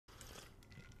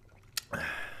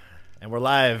And we're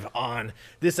live on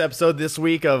this episode this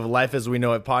week of Life as We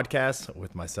Know It podcast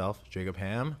with myself, Jacob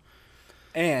Ham.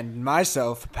 And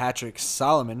myself, Patrick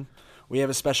Solomon. We have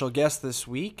a special guest this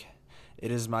week. It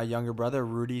is my younger brother,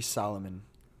 Rudy Solomon.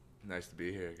 Nice to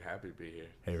be here. Happy to be here.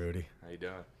 Hey, Rudy. How you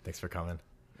doing? Thanks for coming.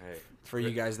 Hey. For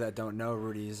you guys that don't know,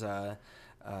 Rudy's a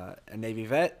Navy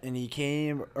vet, and he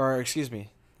came,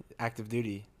 active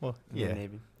duty. Well, in yeah, the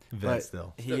Navy. vet But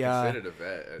still. Still He considered a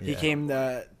vet. he came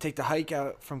to take the hike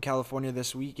out from California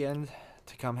this weekend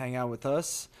to come hang out with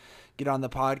us, get on the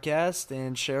podcast,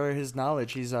 and share his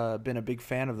knowledge. He's been a big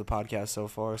fan of the podcast so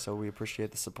far, so we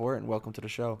appreciate the support, and welcome to the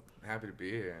show. Happy to be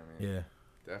here. I mean, Yeah.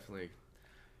 definitely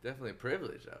a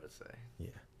privilege, I would say. Yeah.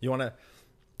 You want to,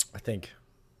 I think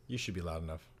you should be loud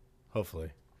enough. Hopefully.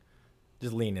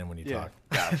 Just lean in when you Yeah. talk.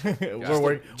 Gotcha. Just We're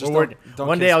working. don't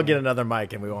One day kiss I'll me. get another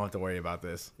mic and we won't have to worry about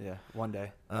this. Yeah, one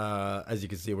day. As you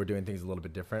can see, we're doing things a little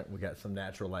bit different. We got some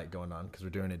natural light going on because we're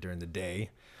doing it during the day.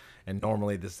 And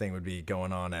normally this thing would be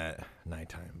going on at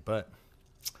nighttime. But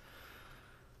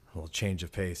a little change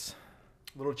of pace.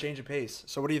 Little change of pace.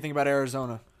 So what do you think about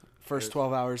Arizona? First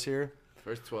 12 hours here?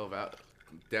 First 12 out.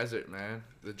 Desert, man.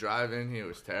 The drive in here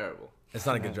was terrible. It's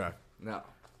not a good drive. No.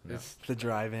 It's The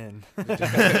drive in.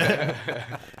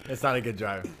 It's not a good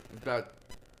drive. about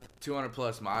 200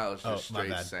 plus miles, Oh, just my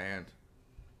straight bad. sand.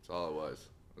 That's all it was.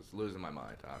 I was losing my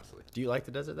mind, honestly. Do you like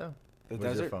the desert, though? The Where's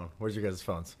your desert? phone? Where's your guys'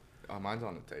 phones? Oh, mine's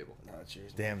on the table. No, it's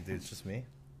yours. Damn, dude, it's just me?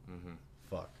 Mm-hmm.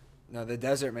 Fuck. No, the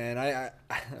desert, man. I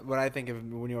what I think of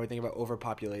when you think about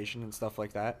overpopulation and stuff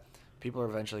like that, people are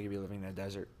eventually gonna be living in the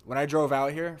desert. When I drove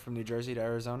out here from New Jersey to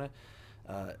Arizona,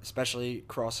 especially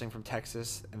crossing from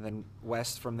Texas and then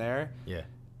west from there, Yeah.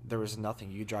 there was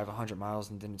nothing. You drive 100 miles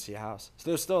and didn't see a house. So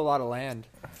there's still a lot of land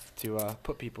to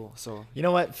put people. So You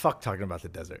know what? Fuck talking about the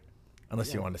desert.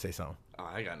 Unless you Yeah. wanted to say something. Oh,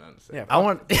 I got nothing to say. yeah. I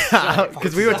want,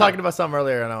 because we were talking about something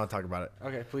earlier and I want to talk about it.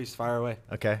 Okay, please fire away.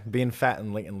 Okay. Being fat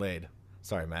and laid.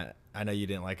 Sorry, Matt. I know you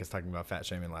didn't like us talking about fat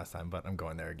shaming last time, but I'm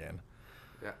going there again.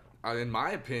 Yeah. In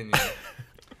my opinion,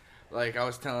 like I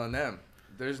was telling them,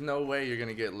 there's no way you're going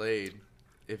to get laid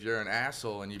if you're an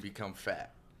asshole and you become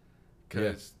fat.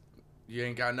 Because you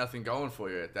ain't got nothing going for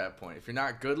you at that point. If you're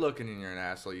not good looking and you're an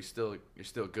asshole, you're still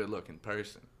a good looking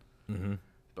person. Mm-hmm.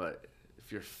 But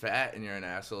if you're fat and you're an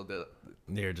asshole,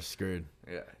 You're just screwed.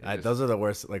 yeah. Those are the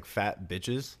worst, like, fat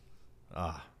bitches.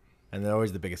 And they're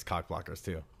always the biggest cock blockers,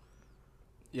 too.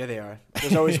 Yeah, they are.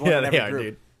 There's always one Yeah, in they every are, group.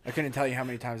 dude. I couldn't tell you how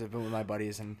many times I've been with my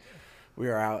buddies, and we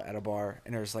were out at a bar,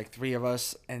 and there's like 3 of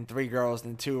us and 3 girls,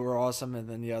 and 2 were awesome, and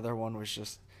then the other one was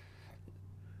just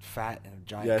fat and a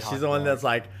giant. Yeah, cock she's the one block. that's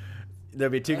like,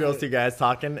 there'll be 2 girls, 2 guys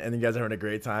talking, and you guys are having a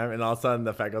great time, and all of a sudden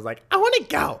the fat girl's like, I want to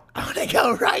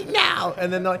go right now.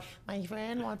 And then they're like, my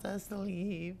friend wants us to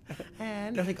leave.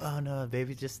 And they're like, oh no,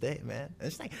 baby, just stay, man.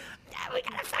 And she's like, yeah, we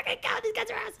gotta fucking go. These guys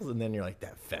are assholes. And then you're like,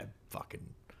 that fat fucking.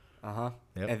 Uh-huh.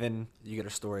 Yep. And then you get a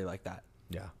story like that.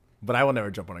 Yeah. But I will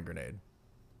never jump on a grenade.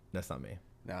 That's not me.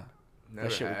 No. Never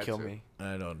That shit would had kill to. me.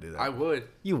 I don't do that. I would.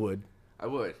 You would. I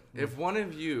would. If one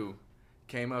of you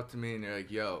came up to me and you're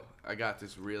like, yo, I got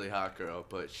this really hot girl,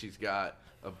 but she's got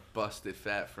a busted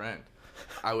fat friend,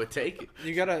 I would take it.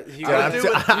 You gotta.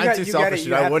 I'm too selfish,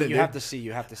 dude. I wouldn't, You dude. have to see.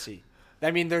 You have to see.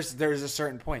 I mean, there's a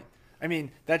certain point. I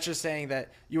mean, that's just saying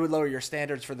that you would lower your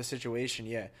standards for the situation,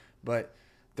 yeah. But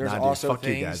there's Nah, dude, also fuck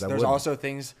you things. guys, I There's wouldn't. also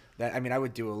things that I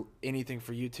would do anything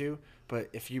for you too. But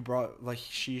if you brought like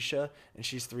Shisha and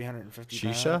she's 350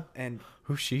 Shisha? pounds, and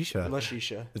Who's Shisha? La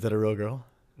Shisha, Is that a real girl?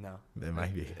 no, It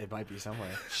might be. it might be somewhere.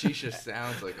 Shisha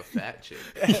sounds like a fat chick.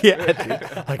 Yeah,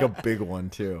 dude. Like a big one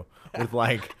too, with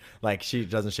like she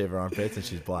doesn't shave her armpits and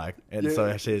she's black, and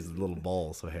so she has little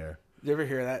balls of hair. You ever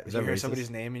hear that? Is You that hear racist? somebody's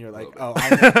name and you're like, Little oh, I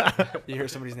know. You hear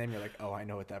somebody's name, you're like, oh, I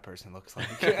know what that person looks like.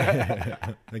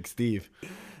 Like Steve,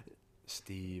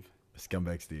 Steve,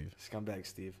 scumbag Steve. scumbag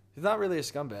Steve. He's not really a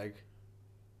scumbag.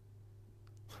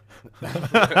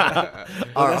 Well,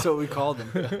 that's what we called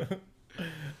him.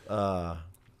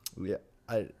 Yeah,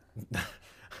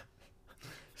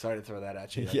 Sorry to throw that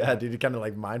at you. yeah, dude, you kind of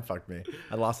like mind fucked me.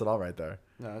 I lost it all right there.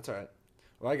 No, that's all right.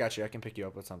 Well, I got you. I can pick you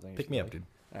up with something. Pick me up, dude.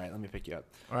 All right, let me pick you up.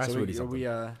 Or ask Rudy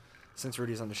something. Since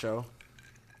Rudy's on the show,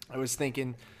 I was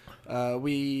thinking,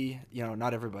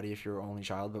 not everybody, if you're an only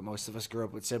child, but most of us grew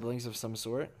up with siblings of some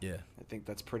sort. Yeah.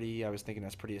 I was thinking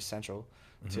that's pretty essential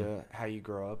to how you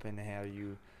grow up and how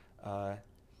you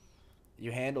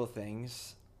handle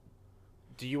things.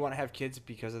 Do you want to have kids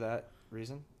because of that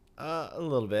reason? A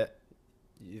little bit.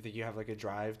 You think you have like a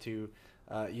drive to,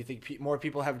 you think more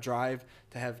people have drive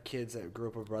to have kids that grew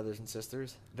up with brothers and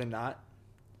sisters than not?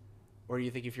 Or do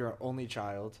you think if you're an only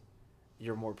child,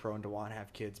 you're more prone to want to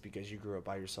have kids because you grew up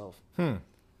by yourself?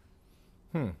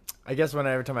 I guess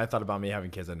every time I thought about me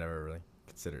having kids, I never really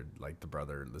considered like the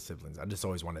brother, the siblings. I just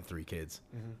always wanted 3 kids,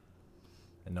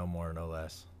 and no more, no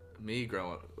less. Me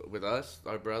growing with us,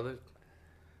 our brother,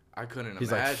 I couldn't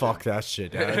He's imagine. like, fuck that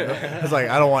shit. I was like,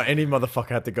 I don't want any motherfucker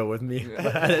have to go with me.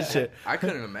 That shit. I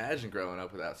couldn't imagine growing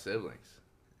up without siblings.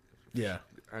 Yeah.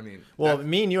 I mean, Well,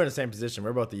 me and you are in the same position.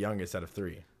 We're both the youngest out of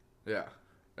 3. yeah.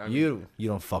 I mean, You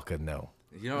don't fucking know.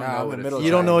 you don't Nah, know I'm what the it's middle like.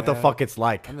 You don't know what the man. fuck it's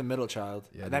like. I'm the middle child.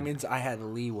 Yeah, That dude. means I had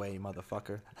leeway,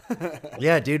 motherfucker.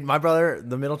 Yeah, dude. My brother,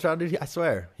 the middle child, dude, I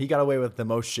swear, he got away with the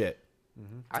most shit.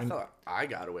 I thought I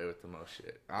got away with the most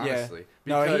shit, honestly.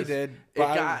 No, he because did, It but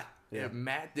I- got yeah.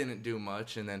 Matt didn't do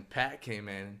much, and then Pat came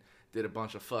in and did a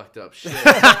bunch of fucked up shit.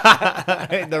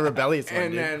 The rebellious one,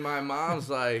 And dude. then my mom's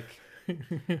like,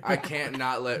 I can't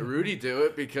not let Rudy do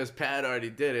it because Pat already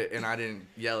did it, and I didn't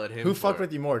yell at him. Who for fucked it.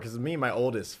 with you more? Because me and my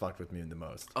oldest fucked with me the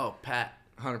most. Oh, Pat,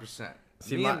 100%.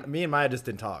 See, me, me and Maya just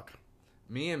didn't talk.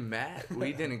 me and Matt,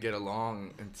 we didn't get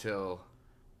along until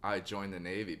I joined the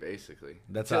Navy, basically.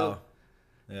 That's Until- how.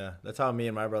 Yeah, that's how me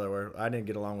and my brother were. I didn't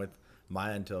get along with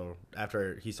Maya until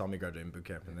after he saw me graduate in boot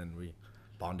camp, and then we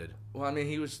bonded. Well, I mean,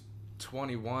 he was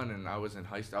 21, and I was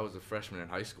I was a freshman in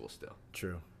high school still.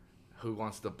 True. Who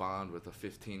wants to bond with a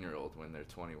 15-year-old when they're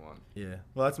 21? Yeah.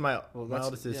 Well, that's my Well, my that's-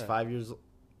 oldest is yeah. 5 years.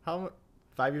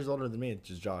 5 years older than me,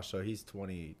 which is Josh. So he's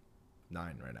 29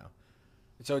 right now.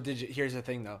 So here's the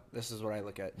thing, though. This is what I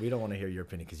look at. We don't want to hear your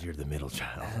opinion because you're the middle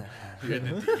child. You're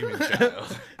the demon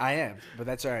child. I am, but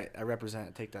that's all right. I represent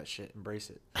it. Take that shit. Embrace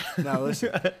it. No,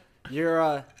 listen.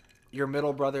 Your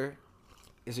middle brother,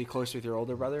 is he close with your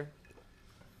older brother?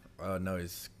 No,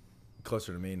 he's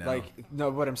closer to me now. Like,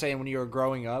 no, what I'm saying, when you were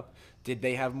growing up, did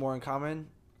they have more in common,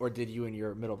 or did you and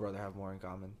your middle brother have more in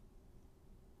common?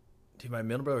 dude, my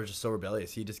middle brother was just so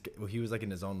rebellious. He was like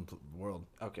in his own world.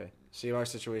 Okay. See, our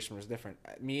situation was different.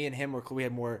 Me and him we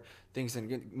had more things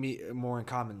more in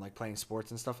common, like playing sports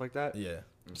and stuff like that. Yeah.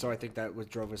 So I think that what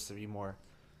drove us to be more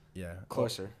Yeah.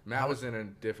 closer Matt was in a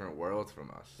different world from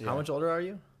us. Yeah. How much older are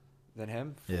you? than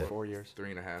him. Yeah. 4 years. 3.5,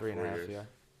 3 and a 4 half, years. yeah.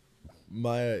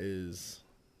 Maya is.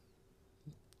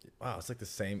 Wow, it's like the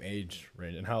same age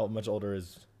range. And how much older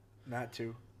is? Not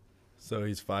 2. So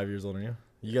he's 5 years older than you.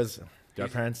 You guys, our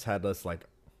parents had us like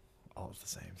all at the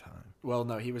same time. Well,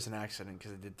 no, he was an accident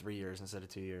because it did 3 years instead of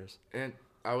 2 years. And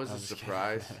I was I'm a just kidding.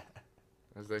 surprise,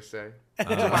 as they say.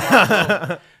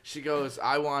 She goes,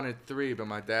 I wanted 3, but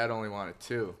my dad only wanted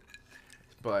 2.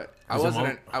 But I Was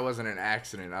it wasn't an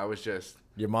accident. I was just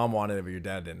Your mom wanted it, but your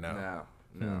dad didn't know.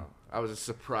 no. I was a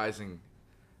surprising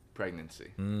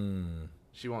pregnancy. Mm,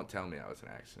 She won't tell me I was an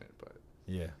accident, but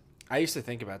yeah. I used to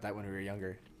think about that when we were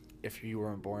younger. If you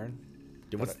weren't born,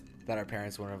 Dude, what's that our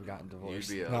parents wouldn't have gotten divorced.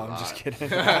 You'd be No, I'm just alive.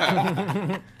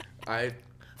 kidding. I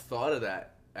thought of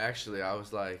that. Actually, I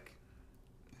was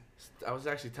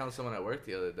actually telling someone at work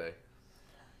the other day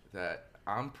that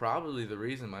I'm probably the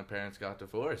reason my parents got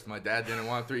divorced. My dad didn't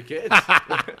want 3 kids.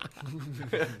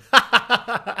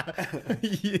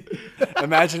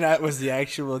 Imagine that was the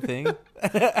actual thing.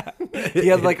 He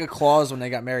had like a clause when they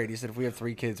got married. He said, if we have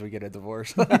 3 kids, we get a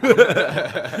divorce. Dude,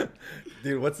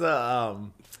 what's the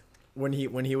when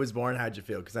he was born, how'd you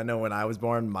feel? Because I know when I was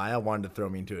born, Maya wanted to throw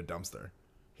me into a dumpster.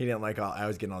 He didn't like I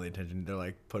was getting all the attention. They're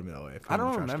like, put me away. I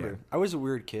don't remember. I was a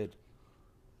weird kid.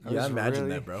 Yeah, I was imagine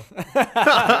really- that, bro.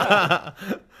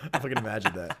 I fucking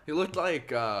imagine that. He looked like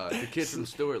the kid from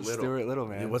Stuart Little. Stuart Little,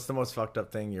 man. Dude, what's the most fucked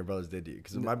up thing your brothers did to you?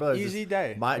 Because my brother Easy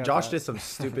day. Got Josh that. did some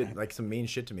stupid, like some mean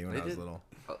shit to me when They I was did. little.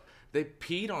 They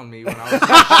peed on me when I was in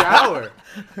the shower.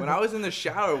 When I was in the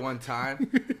shower one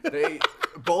time, they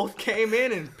both came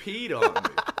in and peed on me.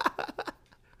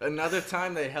 Another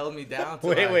time they held me down.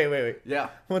 Wait. Yeah,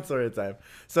 One story at a time.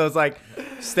 So it's like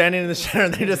standing in the shower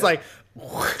and they're just like.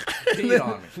 peed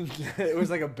on me. It was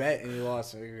like a bet and you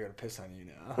lost, so we gotta piss on you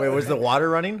now. Wait, was the water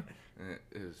running? And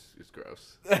it's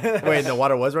gross. Wait, the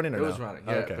water was running or It was no? running.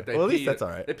 Yeah, Okay. but they Well, at least peed- that's all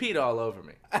right. They peed all over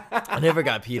me. I never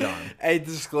got peed on. Hey,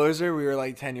 disclosure, we were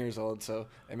like 10 years old, so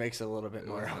it makes it a little bit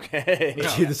more okay.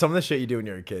 Dude, some of the shit you do when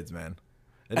you're kids, man.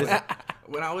 It is,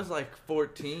 When I was like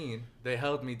 14, they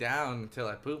held me down until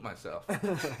I pooped myself.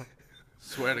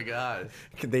 Swear to God.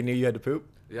 they knew you had to poop.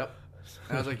 Yep.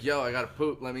 And I was like, yo, I gotta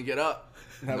poop. Let me get up.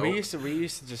 No, Nope. we used to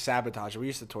just sabotage it. We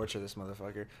used to torture this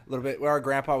motherfucker a little bit. Where our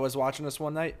grandpa was watching us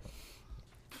one night,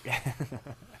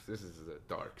 This is a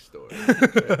dark story.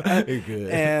 You're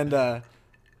good.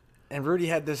 and Rudy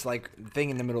had this like thing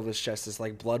in the middle of his chest, this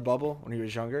like blood bubble when he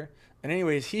was younger. And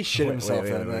anyways, he shit himself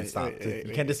that night. Stop.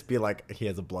 You can't just be like he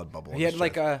has a blood bubble. He had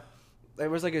like it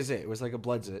was like a zit. It was like a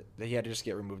blood zit that he had to just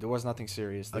get removed. It was nothing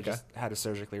serious. They Okay. just had to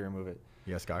surgically remove it.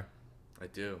 You got a scar? I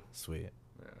do. Sweet.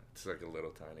 Yeah. It's like a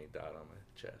little tiny dot on my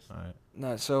chest. All right.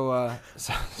 No, so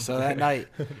that night,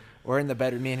 we're in the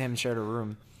bed. Me and him shared a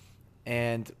room,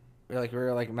 and we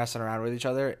were like messing around with each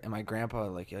other. And my grandpa,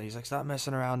 like, he's like, "Stop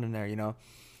messing around in there," you know.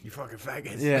 You fucking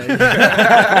faggots. Yeah.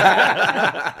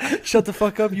 Shut the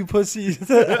fuck up, you pussy. You see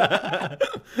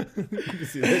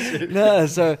that shit? No,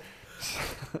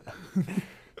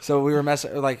 so we were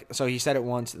messing, like, so he said it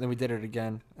once, and then we did it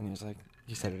again, and he was like,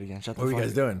 he said it again. Shut the What fuck were you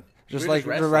guys doing? Just We were like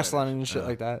just wrestling and shit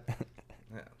like that.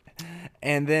 Yeah.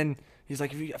 And then he's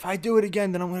like, if I do it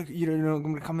again, then I'm gonna, I'm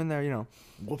gonna come in there,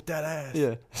 Whoop that ass.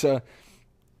 Yeah. So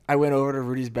I went over to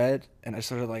Rudy's bed and I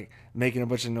started like making a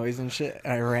bunch of noise and shit.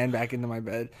 And I ran back into my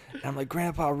bed. And I'm like,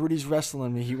 Grandpa, Rudy's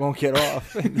wrestling me. He won't get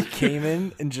off. And he came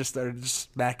in and just started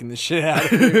smacking the shit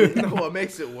out of me. No, what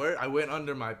makes it worse? I went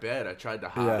under my bed. I tried to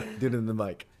hide. Yeah, did it in the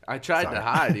mic. I tried Sorry. to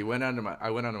hide. I went under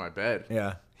my bed.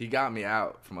 Yeah. He got me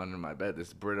out from under my bed.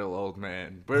 This brittle old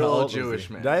man, How brittle old old was Jewish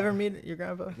he? man. Did I ever meet your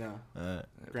grandpa? No. But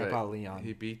Grandpa Leon.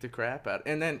 He beat the crap out.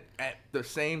 And then at the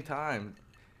same time,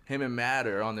 him and Matt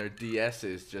are on their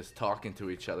DSs just talking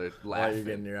to each other, While laughing you're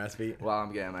getting your ass beat. while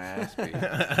I'm getting my ass beat.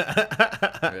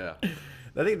 Yeah. Yeah.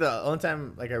 I think the only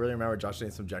time like I really remember Josh doing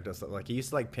some jacked up stuff, like he used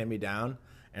to like pin me down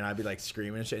and I'd be like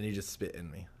screaming and shit and he'd just spit in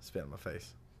my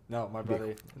face. No, my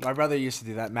brother used to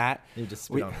do that. Matt. He just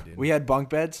spit on me, dude. We had bunk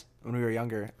beds when we were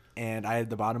younger, and I had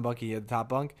the bottom bunk, he had the top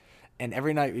bunk, and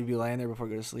every night we'd be laying there before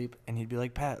we go to sleep, and he'd be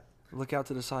like, Pat, look out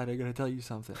to the side, I gotta tell you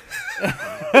something.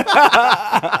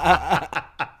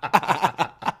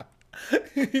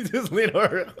 He just leaned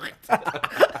over.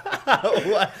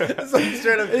 What? It's like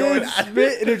straight up going It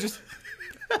spit, and it just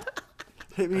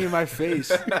hit me in my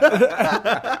face. And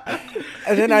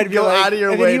then I'd be Go like, out of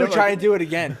your and way then he to would try fucking- and do it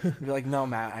again. He'd be like, no,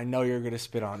 Matt, I know you're gonna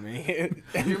spit on me.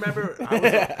 You remember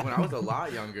when I was a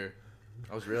lot younger,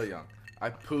 I was real young, I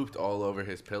pooped all over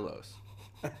his pillows.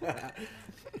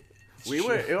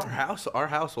 Our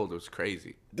household was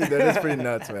crazy. Dude, that is pretty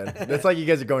nuts, man. That's like you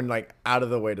guys are going like out of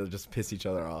the way to just piss each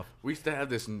other off. We used to have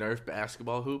this Nerf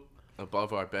basketball hoop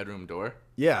above our bedroom door.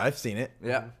 Yeah, I've seen it.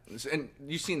 Yeah. And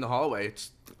you've seen the hallway.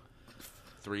 It's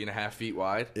 3.5 feet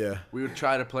wide. Yeah. We would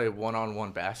try to play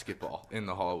one-on-one basketball in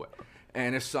the hallway.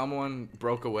 And if someone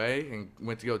broke away and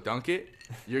went to go dunk it,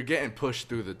 you're getting pushed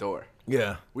through the door.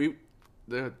 Yeah.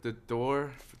 The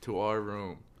door to our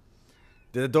room,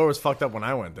 The door was fucked up when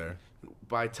I went there.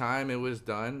 by time it was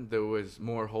done, there was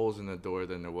more holes in the door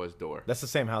than there was door. That's the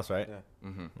same house, right? Yeah.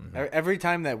 Mm-hmm. Every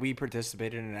time that we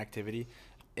participated in an activity,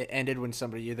 it ended when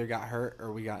somebody either got hurt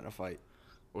or we got in a fight.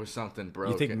 Or something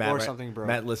broke. You think Matt, Or right? something broke.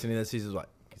 Matt listening to this, he's just like,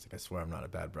 he's like, I swear I'm not a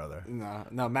bad brother.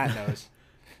 No, Matt knows.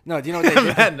 No, do you know what they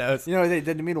did? Matt knows. You know what they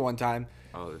did to me one time?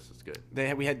 Oh, this is good.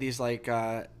 We had these like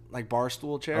bar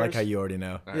stool chairs. I like how you already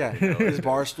know. Yeah, I know these it.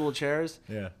 bar stool chairs.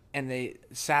 Yeah. And they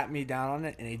sat me down on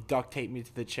it and they duct taped me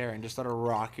to the chair and just started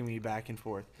rocking me back and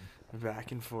forth,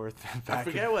 back and forth, back I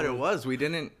forget what it was. We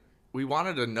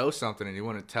wanted to know something and he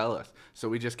wouldn't tell us. So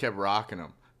we just kept rocking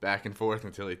him back and forth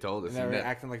until he told us. And they were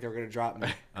acting like they were gonna drop me.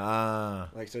 Ah.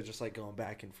 Like, so just like going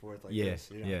back and forth like Yeah. this.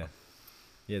 You know? Yeah.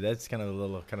 Yeah, that's kind of a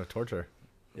little kind of torture.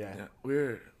 Yeah. Yeah,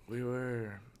 we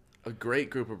were a great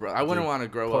group of brothers. I wouldn't want to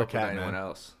grow poor up Cat, with anyone man.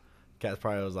 else. Cat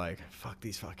probably was like, fuck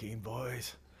these fucking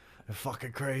boys. They're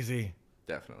fucking crazy.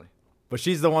 Definitely. But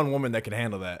she's the one woman that can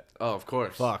handle that. Oh, of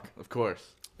course. Fuck. Of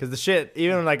course. Because the shit,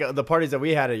 even like the parties that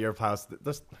we had at your house,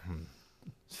 it's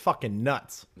fucking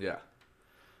nuts. Yeah.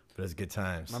 But it's good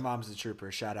times. My mom's a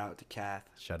trooper. Shout out to Kath.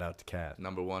 Shout out to Cat.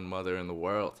 Number one mother in the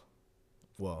world.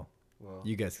 Well, Well,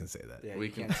 you guys can say that. yeah, we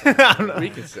you can- can't say that. We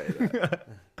can say that.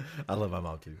 I love my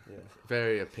mom too. Yeah.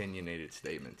 Very opinionated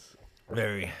statements.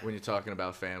 Very. When you're talking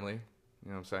about family,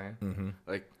 you know what I'm saying? Mm-hmm.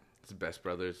 Like, it's the best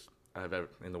brothers I've ever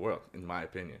in the world, in my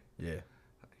opinion. Yeah.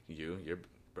 Your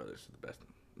brothers are the best.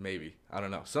 Maybe. I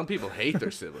don't know. Some people hate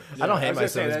their siblings. I don't I hate was my gonna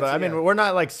say siblings, but I that's- mean, yeah. we're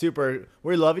not like super.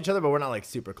 We love each other, but we're not like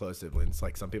super close siblings.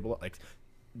 Like some people, like,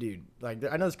 dude, like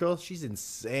I know this girl. She's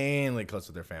insanely close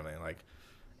with her family. Like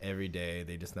every day,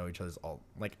 they just know each other's all.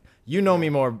 Like you know me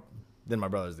more than my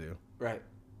brothers do. Right.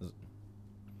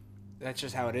 That's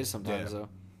just how it is sometimes, Yeah. though.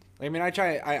 I mean, I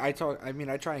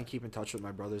try and keep in touch with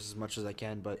my brothers as much as I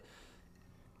can, but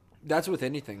that's with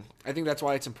anything. I think that's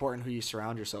why it's important who you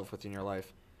surround yourself with in your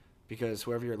life, because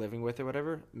whoever you're living with or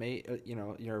whatever,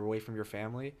 you're away from your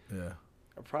family, Yeah.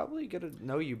 are probably gonna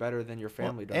know you better than your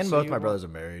family does. And So both you my want- brothers are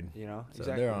married. You know, So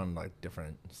exactly. they're on like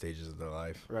different stages of their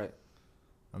life. Right.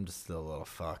 I'm just still a little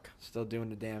fuck. Still doing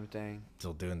the damn thing.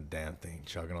 Still doing the damn thing,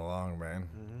 chugging along, man.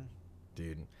 Mm-hmm.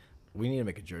 Dude, we need to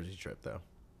make a Jersey trip though.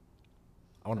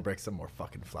 I want to break some more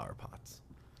fucking flower pots.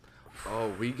 Oh,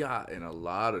 we got in a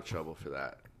lot of trouble for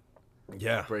that.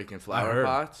 Yeah. Breaking I flower heard.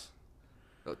 pots.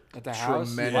 At the house?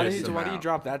 Tremendous Why do you amount.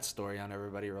 drop that story on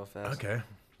everybody real fast? Okay.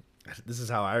 This is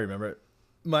how I remember it.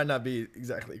 Might not be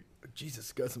exactly.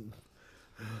 Jesus, got some.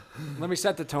 Let me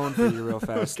set the tone for you real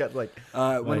fast. Got like.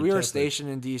 When we were chest stationed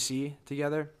in D.C.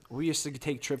 together, we used to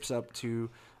take trips up to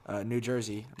New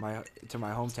Jersey, to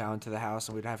my hometown, to the house,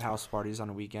 and we'd have house parties on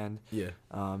a weekend. Yeah.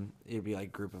 It'd be like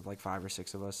a group of like 5 or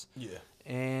 6 of us. Yeah.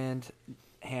 And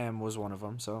Ham was one of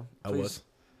them. So I please, was.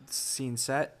 Scene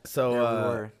set. So There we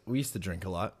were. we used to drink a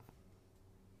lot,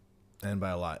 and by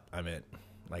a lot I meant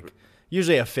like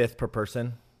usually a fifth per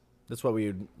person. That's what we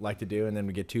would like to do, and then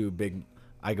we get 2 big.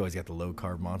 I always got the low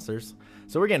carb monsters,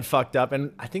 so we're getting fucked up.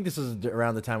 And I think this was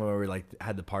around the time where we like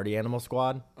had the party animal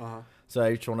squad. So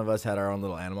each one of us had our own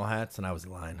little animal hats, and I was the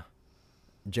lion.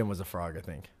 Jim was a frog, I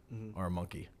think, or a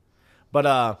monkey.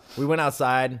 But we went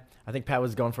outside. I think Pat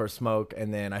was going for a smoke,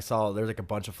 and then I saw there's like a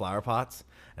bunch of flower pots,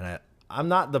 and I'm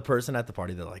not the person at the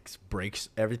party that like breaks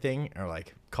everything or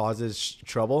like causes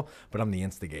trouble, but I'm the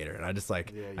instigator, and I just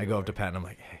like I go up to Pat and I'm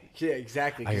like, hey. Yeah,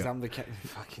 exactly. Because I go- I'm the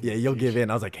fucking. Yeah, you'll give in.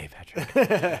 I was like, hey, Patrick,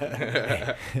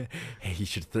 hey, you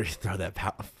should throw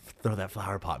that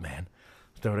flower pot, man.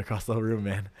 Throw it across the whole room,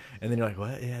 man. And then you're like,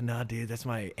 what? Yeah, no, dude, that's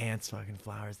my aunt's fucking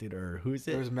flowers, dude. Or who's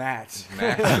it? It was Matt's.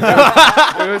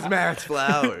 It was Matt's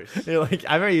flowers. You're like,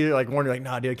 I remember you like warning, like,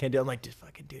 nah, dude, I can't do it. I'm like, just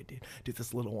fucking do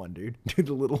this little one, dude. Do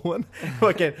the little one.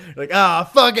 Fucking like,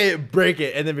 fuck it, break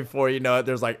it. And then before you know it,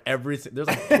 there's like 20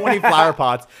 flower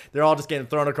pots. They're all just getting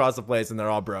thrown across the place, and they're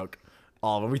all broke.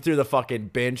 All of them. We threw the fucking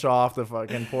bench off the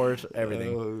fucking porch,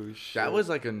 everything. Oh shit. That was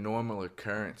like a normal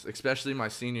occurrence, especially my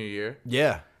senior year.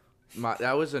 Yeah.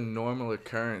 That was a normal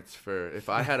occurrence for if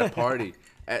I had a party,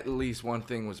 at least one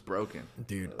thing was broken.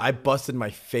 Dude, I busted my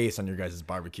face on your guys'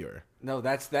 barbecuer. No,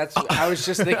 that's. I was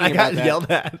just thinking I about got that.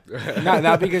 yelled at.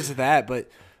 not because of that, but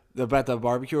about the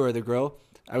barbecue or the grill.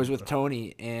 I was with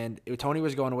Tony, and Tony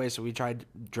was going away, so we tried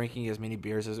drinking as many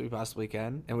beers as we possibly can,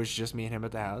 and it was just me and him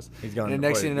at the house. He's going and to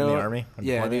next thing you know, in the army?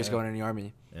 Yeah, he was Yeah. going in the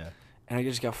army. Yeah. And I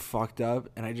just got fucked up,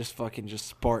 and I just fucking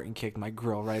Spartan kicked my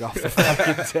grill right off the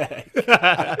fucking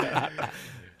deck.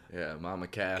 Yeah, Mama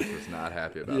Cass was not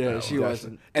happy about Yeah, that. she one.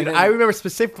 wasn't. And then- I remember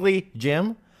specifically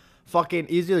Jim, fucking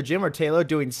either Jim or Taylor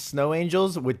doing snow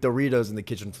angels with Doritos in the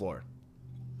kitchen floor.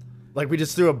 Like we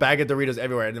just threw a bag of Doritos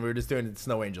everywhere, and then we were just doing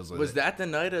snow angels with Was it. that the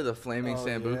night of the flaming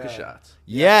Sambuca yeah. shots?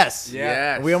 Yes.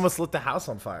 Yeah. Yes. We almost lit the house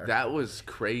on fire. That was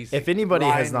crazy. If anybody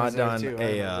Ryan has not was there done too,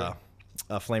 I remember.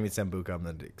 a flaming Sambuca, I'm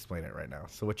going to explain it right now.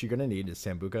 So what you're going to need is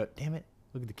Sambuca. Damn it.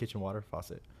 Look at the kitchen water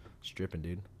faucet. It's dripping,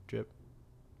 dude. Drip.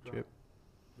 Drip.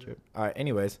 Drip. All right,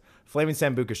 anyways. Flaming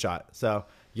Sambuca shot. So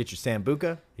you get your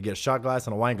Sambuca, you get a shot glass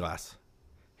and a wine glass.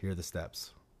 Here are the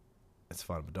steps. It's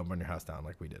fun, but don't burn your house down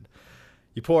like we did.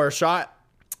 You pour a shot,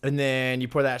 and then you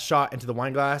pour that shot into the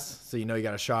wine glass, so you know you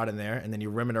got a shot in there, and then you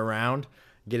rim it around,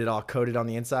 get it all coated on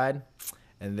the inside,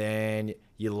 and then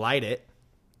you light it,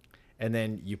 and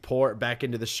then you pour it back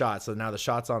into the shot. So now the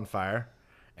shot's on fire,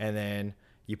 and then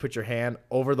you put your hand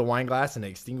over the wine glass and it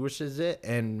extinguishes it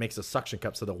and makes a suction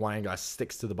cup so the wine glass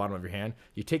sticks to the bottom of your hand.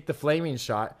 You take the flaming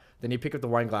shot, then you pick up the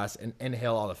wine glass and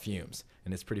inhale all the fumes,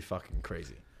 and it's pretty fucking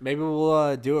crazy. Maybe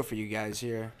we'll do it for you guys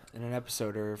here in an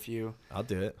episode or a few. I'll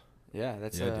do it. Yeah,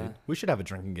 that's Yeah, dude. We should have a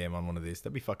drinking game on one of these.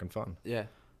 That'd be fucking fun. Yeah,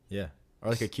 Yeah.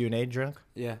 Or like a Q&A drink.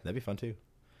 yeah. That'd be fun too.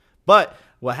 But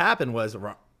what happened was,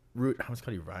 I almost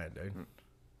called you Ryan, dude.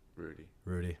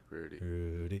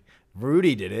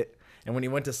 Rudy did it. And when he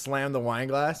went to slam the wine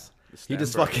glass, he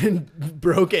just broke. fucking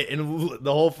broke it, and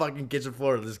the whole fucking kitchen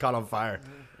floor just caught on fire.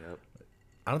 Yep.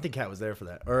 I don't think Kat was there for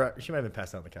that. Or she might have been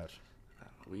passed out on the couch.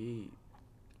 We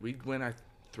went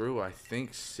through I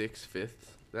think 6/5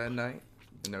 that night,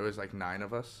 and there was like 9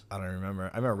 of us. I don't remember.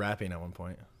 I remember rapping at one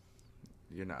point.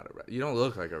 You're not a rapper. You don't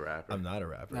look like a rapper. I'm not a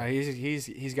rapper. No,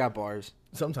 he's got bars.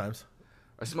 Sometimes.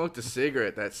 I smoked a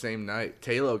cigarette that same night.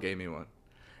 Taylor gave me one,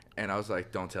 and I was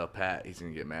like, "Don't tell Pat. He's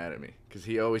gonna get mad at me," because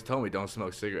he always told me don't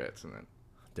smoke cigarettes. And then,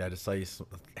 Dad, I just saw you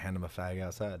hand him a fag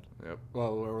outside. yep.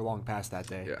 Well, we're long past that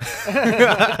day. Yeah.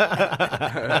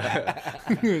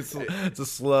 It's a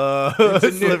slow. It's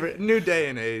a slippery- new day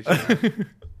and age.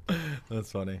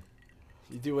 That's funny.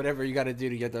 You do whatever you got to do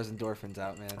to get those endorphins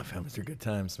out, man. Families are good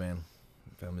times, man.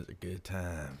 Families are good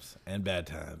times. And bad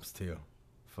times, too.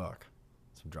 Fuck.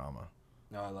 Some drama.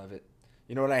 No, I love it.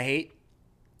 You know what I hate?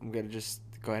 I'm gonna just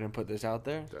go ahead and put this out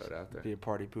there. Throw it out there. Be a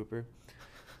party pooper.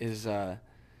 Is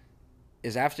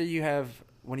after you have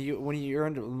when you're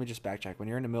in. Let me just backtrack. When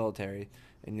you're in the military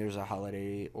and there's a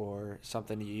holiday or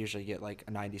something, you usually get like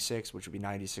a 96, which would be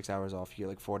 96 hours off. You get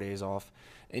like 4 days off,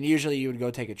 and usually you would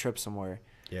go take a trip somewhere.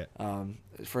 Yeah.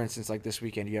 For instance, like this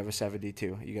weekend, you have a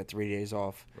 72. You got 3 days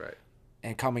off. Right.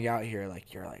 and coming out here,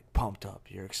 like, you're like pumped up,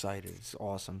 you're excited, it's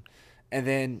awesome, and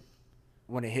then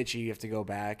when it hits you, you have to go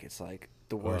back. It's like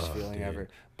the worst feeling dude. ever.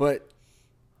 But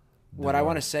what I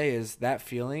want to worst. say is that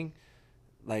feeling,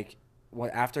 like,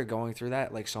 after going through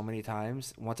that like so many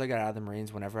times, once I got out of the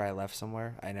Marines, whenever I left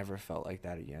somewhere, I never felt like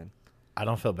that again. I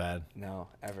don't feel bad. No,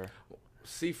 ever.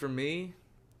 See, for me,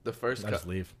 the first I just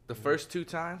leave. the first 2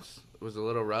 times was a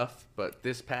little rough, but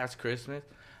this past Christmas,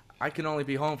 I can only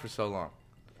be home for so long.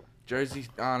 Jersey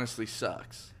honestly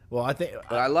sucks. Well, I think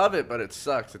But I love it, but it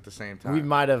sucks at the same time. we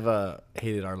might have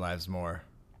hated our lives more.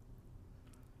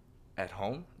 At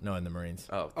home? No, in the Marines.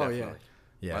 Oh, Oh, definitely.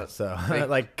 Yeah, Well, so they-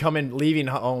 like leaving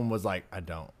home was like, I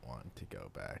don't want to go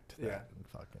back to that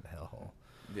fucking hellhole.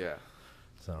 Yeah.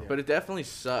 So, But it definitely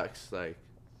sucks. Like,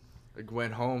 I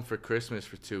went home for Christmas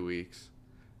for 2 weeks,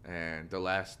 and the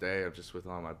last day I'm just with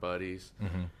all my buddies,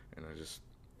 Mhm. and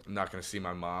I'm not going to see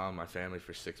my mom, my family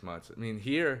for 6 months. I mean,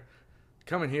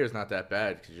 coming here is not that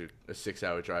bad because you're a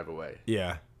 6-hour drive away.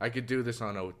 yeah, I could do this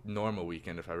on a normal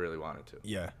weekend if I really wanted to.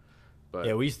 yeah, But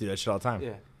yeah. We used to do that shit all the time.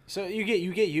 Yeah. So you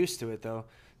get used to it though,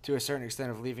 to a certain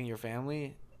extent of leaving your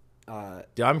family.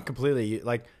 Dude, I'm completely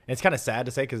like. It's kind of sad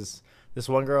to say because this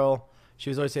one girl, she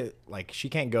was always say like she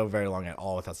can't go very long at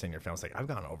all without seeing her family. It's like I've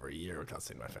gone over a year without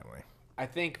seeing my family. I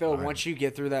think though, Fine. once you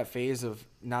get through that phase of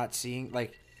not seeing,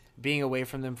 like, being away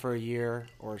from them for a year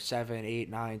or 7, 8,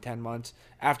 9, 10 months,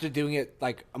 after doing it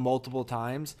like multiple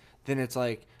times, then it's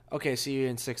like, okay, see you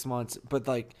in 6 months. But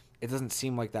like, it doesn't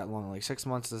seem like that long. Like 6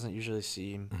 months doesn't usually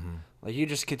seem like you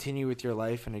just continue with your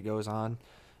life and it goes on.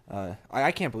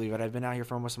 I can't believe it. I've been out here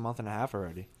for almost a month and a half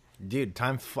already. Dude,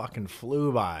 time fucking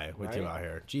flew by with you Right? out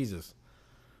here. Jesus.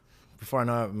 Before I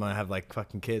know it, I'm gonna have like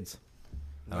fucking kids.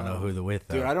 I don't know who they're with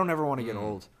though. Dude, I don't ever want to get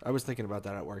old. I was thinking about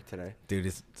that at work today.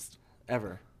 Dude,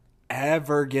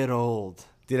 Ever get old.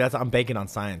 dude, I'm banking on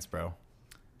science, bro.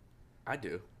 I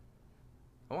do.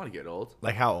 I want to get old.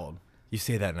 Like how old? You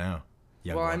say that now.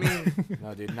 Young Well, I one. mean,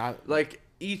 No, dude, not. like,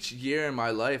 each year in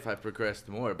my life, I've progressed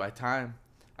more. By time,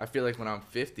 I feel like when I'm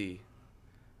 50,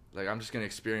 like, I'm just going to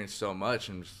experience so much.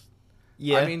 And just,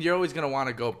 yeah. I mean, you're always going to want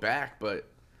to go back, but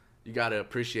you got to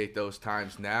appreciate those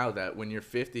times now that when you're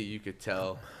 50, you could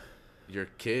tell your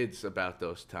kids about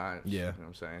those times. Yeah. You know what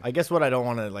I'm saying? I guess what I don't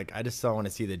want to like, I just don't want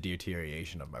to see the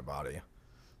deterioration of my body.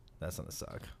 That's gonna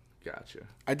suck. Gotcha.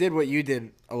 I did what you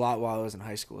did a lot while I was in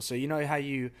high school. So you know how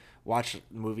you watch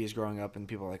movies growing up and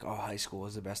people are like, oh, high school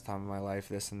was the best time of my life,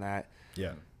 this and that.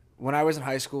 Yeah. When I was in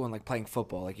high school and like playing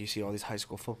football, like you see all these high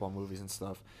school football movies and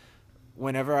stuff.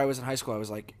 Whenever I was in high school, I was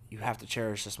like, you have to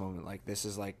cherish this moment. Like, this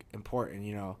is like important,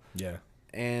 you know? Yeah.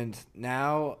 And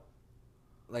now,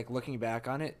 like, looking back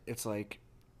on it, it's like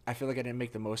I feel like I didn't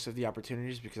make the most of the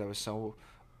opportunities because I was so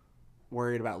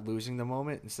worried about losing the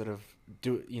moment instead of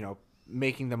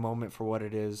making the moment for what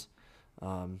it is,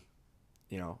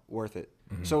 worth it.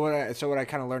 Mhm. So what I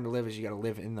kind of learned to live is you got to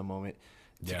live in the moment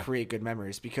to Yeah. create good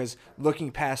memories. Because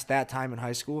looking past that time in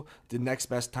high school, the next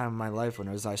best time of my life when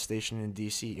I was stationed in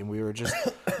DC, and we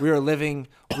were living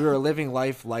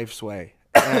life's way.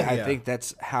 And I Yeah. think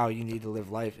that's how you need to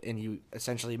live life, and you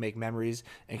essentially make memories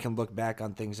and can look back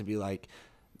on things and be like,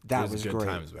 that Those was good great.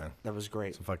 times, man. That was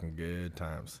great. Some fucking good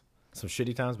times. Some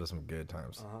shitty times, but some good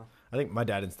times. Uh-huh. I think my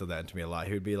dad instilled that into me a lot.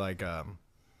 He would be like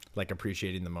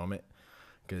appreciating the moment,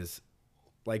 because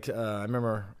I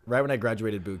remember right when I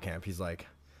graduated boot camp, he's like,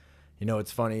 you know,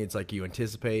 it's funny. It's like you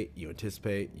anticipate, you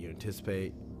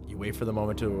wait for the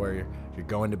moment to where you're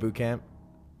going to boot camp,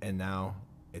 and now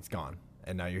it's gone,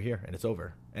 and now you're here, and it's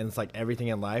over. And it's like everything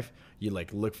in life, you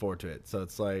like look forward to it. So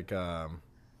it's like.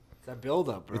 It's that build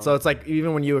up, bro. So it's like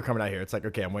even when you were coming out here, it's like,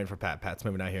 okay, I'm waiting for Pat. Pat's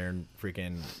moving out here in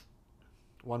freaking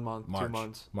 1 month, March, 2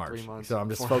 months, March. 3 months. So I'm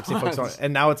just 4 focusing on, months.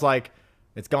 and now it's like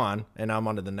it's gone, and now I'm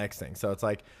on to the next thing. So it's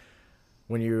like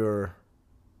when you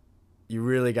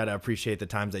really got to appreciate the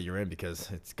times that you're in, because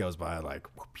it goes by like.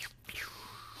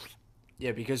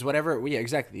 Yeah, because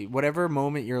whatever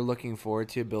moment you're looking forward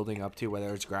to, building up to,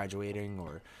 whether it's graduating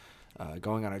or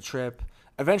going on a trip,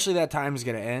 eventually that time is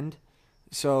gonna end.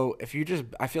 So I feel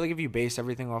like if you base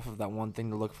everything off of that one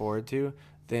thing to look forward to,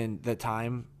 then the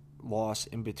time loss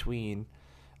in between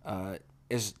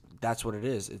that's what it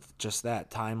is. It's just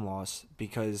that time loss,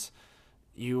 because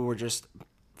you were just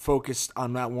focused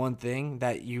on that one thing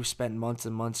that you spent months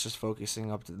and months just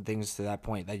focusing up to things to that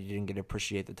point that you didn't get to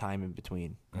appreciate the time in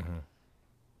between. Mm-hmm.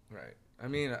 Right. I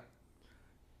mean,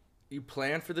 you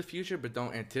plan for the future, but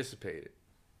don't anticipate it.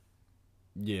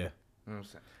 Yeah. You know what I'm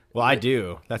saying? Well, I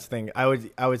do. That's the thing. I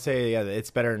would say, yeah, it's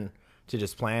better to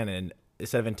just plan, and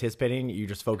instead of anticipating, you're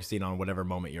just focusing on whatever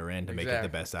moment you're in to make it the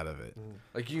Exactly. best out of it.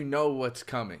 Like, you know what's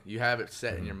coming. You have it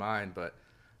set in your mind, but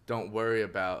don't worry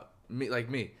about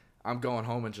me, I'm going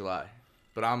home in July,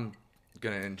 but I'm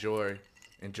gonna enjoy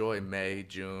May,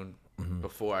 June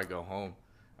before I go home.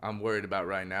 I'm worried about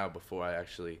right now before I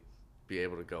actually be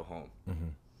able to go home.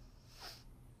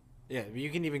 Yeah, you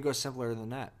can even go simpler than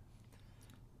that.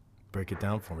 Break it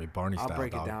down for me, Barney style. I'll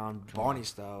break dog. it down Barney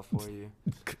style for you.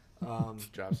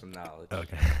 Drop some knowledge.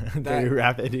 Okay. That- Very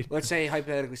rapid, dude. Let's say,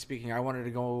 hypothetically speaking, I wanted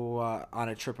to go on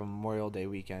a trip on Memorial Day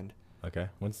weekend. Okay.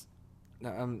 When's No,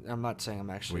 I'm not saying I'm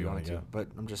actually Where you going to, wanna go? but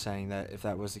I'm just saying that if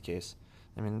that was the case,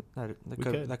 I mean, that We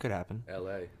could. could happen.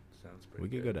 L.A. sounds pretty we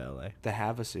could good. go to LA? The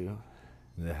Havasu.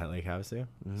 The Lake Havasu?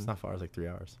 It's not far. It's like 3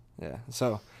 hours. Yeah.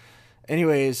 So,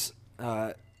 anyways,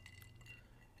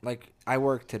 like I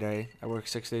work today. I work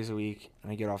 6 days a week,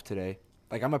 and I get off today.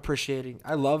 Like I'm appreciating.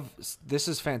 I love this.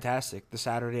 Is fantastic. The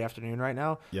Saturday afternoon right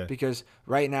now. Yeah. Because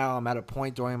right now I'm at a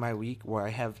point during my week where I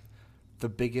have the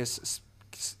biggest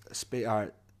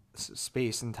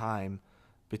space and time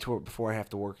before I have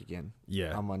to work again.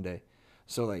 Yeah. On Monday.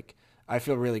 So like I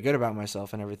feel really good about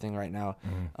myself and everything right now.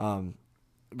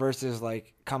 Versus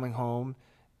like coming home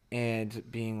and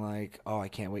being like, oh, I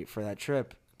can't wait for that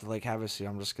trip to Lake Havasu.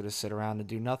 I'm just going to sit around and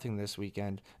do nothing this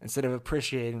weekend instead of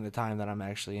appreciating the time that I'm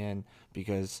actually in,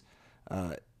 because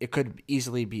it could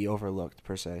easily be overlooked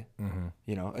per se.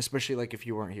 You know, especially like if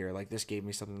you weren't here, like this gave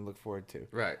me something to look forward to.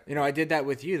 Right. You know, I did that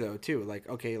with you though too. Like,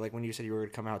 okay, like when you said you were going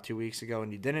to come out 2 weeks ago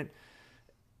and you didn't,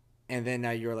 and then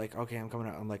now you're like, okay, I'm coming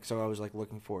out. I'm like, so I was like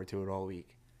looking forward to it all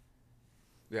week.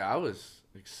 Yeah, I was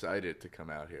excited to come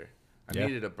out here. I Yeah.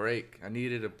 needed a break. I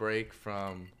needed a break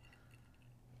from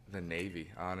the Navy,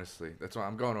 honestly. That's why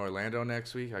I'm going to Orlando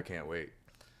next week. I can't wait.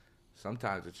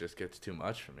 Sometimes it just gets too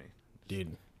much for me.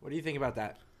 Dude. What do you think about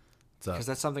that? What's up? Because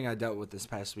that's something I dealt with this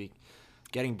past week,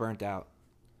 getting burnt out.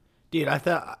 Dude, I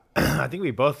think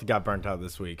we both got burnt out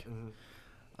this week.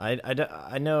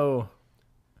 I know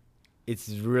it's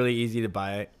really easy to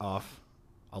bite off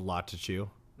a lot to chew.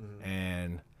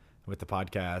 And with the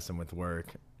podcast and with work,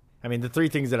 I mean, the three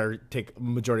things that take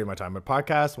majority of my time are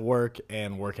podcast, work,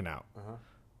 and working out.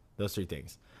 Those three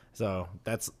things. So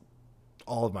that's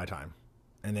all of my time.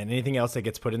 And then anything else that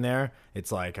gets put in there,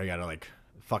 it's like I gotta like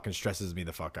fucking stresses me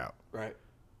the fuck out. Right.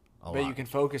 A But lot. you can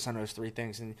focus on those three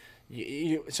things, and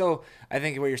so I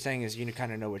think what you're saying is you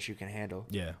kind of know what you can handle.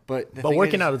 Yeah. But But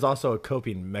working out is also a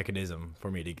coping mechanism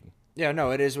for me to. Yeah,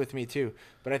 no, it is with me too.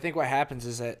 But I think what happens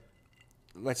is that,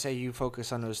 let's say you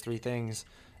focus on those three things,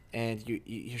 and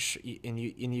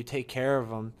you take care of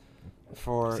them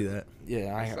for. See that?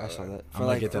 Yeah, I saw that. I'm For gonna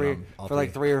like get that three, on all for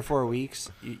like three. 3 or 4 weeks,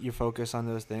 you focus on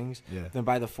those things. Yeah. Then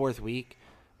by the 4th week,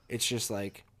 it's just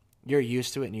like you're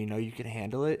used to it and you know you can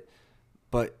handle it.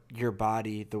 But your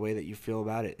body, the way that you feel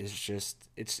about it is just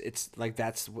it's like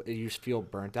that's you feel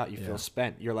burnt out. You feel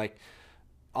spent. You're like,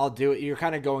 I'll do it. You're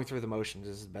kind of going through the motions.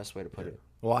 Is the best way to put it.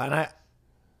 Well, and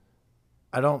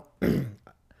I don't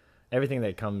everything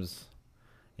that comes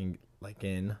in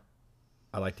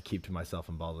I like to keep to myself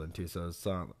and bottle in too. So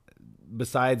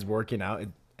besides working out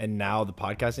and now the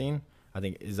podcasting, I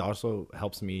think is also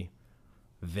helps me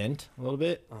vent a little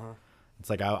bit. It's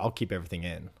like I'll keep everything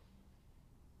in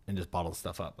and just bottle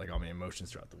stuff up, like all my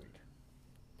emotions throughout the week.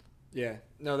 Yeah.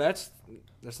 No, that's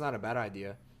not a bad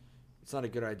idea. It's not a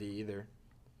good idea either.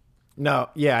 No,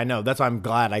 yeah, I know. That's why I'm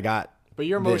glad I got. But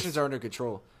your emotions this. are under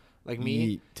control. Like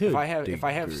me, To if I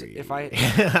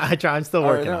I try. I'm still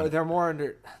working. on it. they're more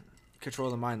under control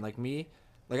than mine. Like me,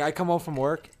 like I come home from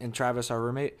work and Travis, our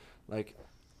roommate, like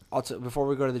before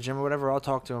we go to the gym or whatever, I'll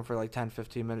talk to him for like 10,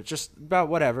 15 minutes, just about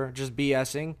whatever, just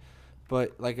BSing.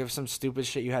 But like if some stupid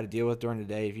shit you had to deal with during the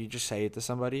day, if you just say it to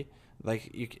somebody,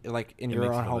 like you like in your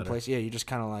makes own it home better. place, yeah, you just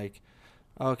kind of like,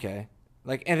 okay,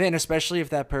 like, and then especially if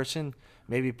that person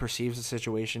maybe perceives the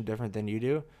situation different than you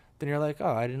do, then you're like,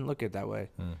 oh, I didn't look at it that way,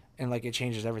 and like it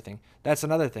changes everything. That's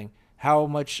another thing. How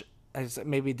much is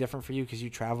maybe different for you because you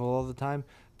travel all the time,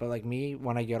 but like me,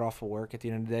 when I get off of work at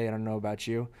the end of the day, I don't know about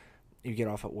you, you get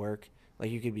off at work. Like,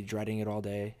 you could be dreading it all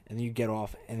day, and then you get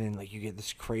off, and then, like, you get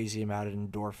this crazy amount of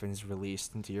endorphins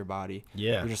released into your body.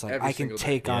 Yeah. You're just like, Every I can single day.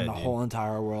 take on Yeah, the dude. whole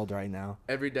entire world right now.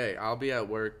 Every day, I'll be at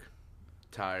work,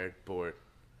 tired, bored,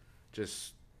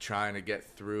 just trying to get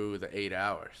through the 8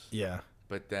 hours. Yeah.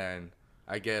 But then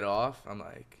I get off, I'm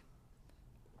like,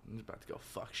 I'm just about to go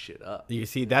fuck shit up. You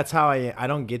see, that's how I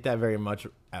don't get that very much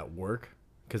at work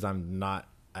because I'm not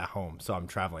at home, so I'm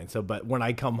traveling. So, but when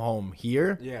I come home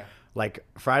here, Yeah. like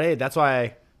Friday, that's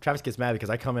why Travis gets mad because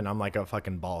I come in, I'm like a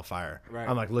fucking ball of fire. Right.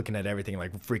 I'm like looking at everything,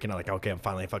 like freaking out, like, okay, I'm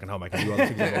finally fucking home. I can do all the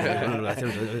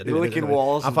things. You're licking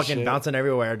walls I'm and fucking shit. bouncing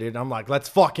everywhere, dude. I'm like, let's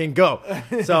fucking go.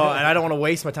 So, and I don't want to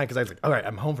waste my time because I was like, all right,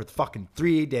 I'm home for fucking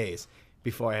 3 days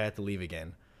before I have to leave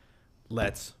again.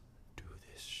 Let's do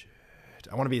this shit.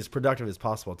 I want to be as productive as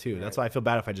possible too. That's why I feel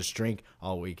bad if I just drink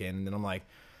all weekend and then I'm like,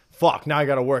 fuck, now I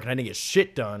got to work and I didn't get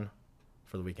shit done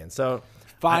for the weekend. So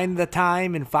find the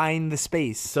time and find the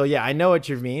space. So yeah, I know what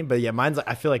you mean, but yeah,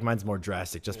 I feel like mine's more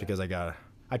drastic just because I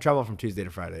travel from Tuesday to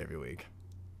Friday every week.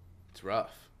 It's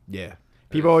rough. Yeah.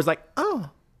 People are always like, oh,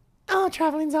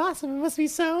 traveling's awesome. It must be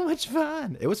so much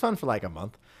fun. It was fun for like a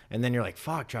month. And then you're like,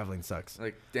 fuck, traveling sucks.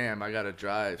 Like, damn, I got to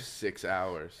drive 6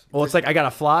 hours. Well, it's like I got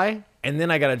to fly and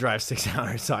then I got to drive 6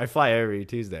 hours. So I fly every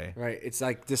Tuesday. Right. It's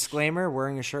like disclaimer,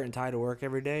 wearing a shirt and tie to work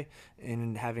every day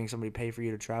and having somebody pay for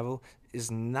you to travel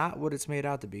is not what it's made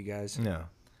out to be, guys. No.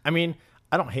 I mean,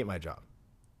 I don't hate my job.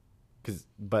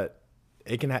 But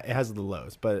it has the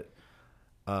lows. But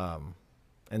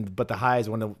but the highs,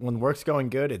 when work's going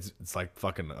good, it's like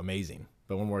fucking amazing.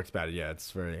 But when work's bad, yeah,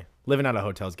 it's very... Living out of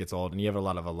hotels gets old, and you have a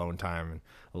lot of alone time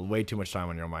and way too much time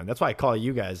on your mind. That's why I call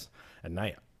you guys at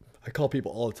night. I call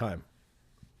people all the time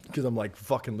because I'm like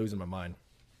fucking losing my mind,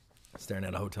 staring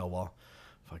at a hotel wall,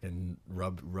 fucking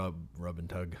rub and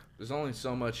tug. There's only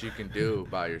so much you can do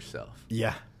by yourself.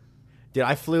 Yeah, dude,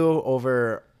 I flew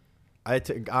over.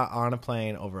 Got on a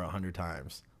plane over 100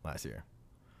 times last year.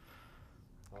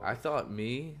 I thought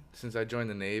since I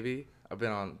joined the Navy, I've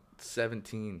been on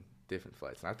 17 different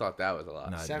flights, and I thought that was a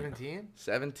lot. 17?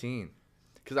 17.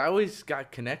 Because I always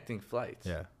got connecting flights.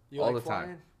 Yeah. You all like the time.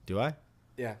 flying? Do I?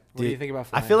 Yeah. What do you think about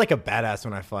flying? I feel like a badass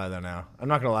when I fly though now. I'm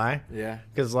not gonna lie. Yeah.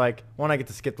 Because like when I get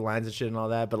to skip the lines and shit and all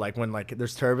that, but like when like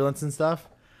there's turbulence and stuff,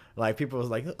 like people was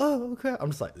like, oh crap,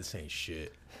 I'm just like, this ain't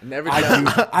shit.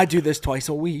 I do this twice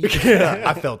a week. Yeah,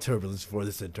 I felt turbulence before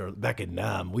this. Back in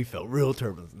Nam, we felt real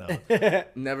turbulence. No.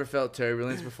 Never felt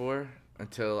turbulence before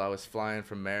until I was flying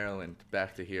from Maryland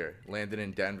back to here. Landed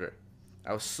in Denver.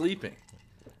 I was sleeping.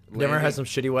 Denver has some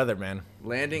shitty weather, man.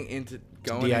 Going into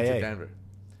Denver.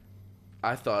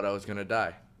 I thought I was going to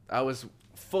die. I was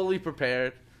fully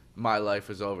prepared. My life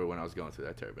was over when I was going through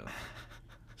that turbulence.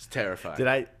 It's terrifying. Did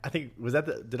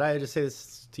I just say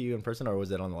this to you in person, or was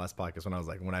it on the last podcast when I was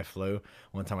like, when I flew,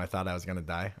 one time I thought I was going to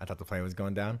die. I thought the plane was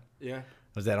going down. Yeah.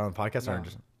 Was that on the podcast? No. Or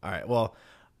just, all right. Well,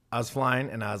 I was flying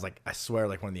and I was like, I swear,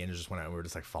 like one of the engines just went out and we were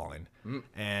just like falling.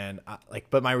 And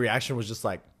but my reaction was just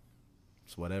like,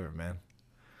 it's whatever, man.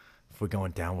 If we're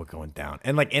going down, we're going down.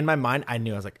 And like in my mind, I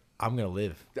knew, I was like, I'm going to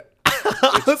live.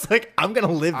 I was like, I'm going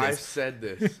to live this. I've said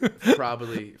this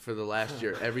probably for the last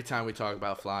year. Every time we talk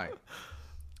about flying.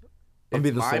 I'll be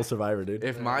the sole survivor, dude.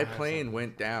 If my plane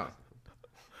went down,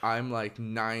 I'm like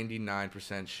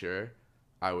 99% sure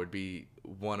I would be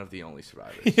one of the only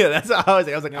survivors. Yeah, that's how I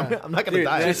was like, I'm not going to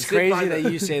die. It's crazy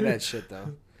that you say that shit,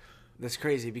 though. That's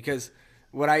crazy because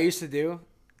what I used to do,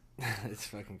 it's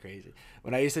fucking crazy.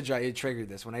 When I used to drive, it triggered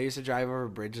this. When I used to drive over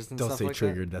bridges and stuff like that. Don't say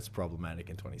triggered. That's problematic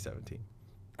in 2017.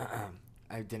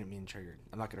 I didn't mean triggered.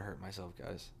 I'm not going to hurt myself,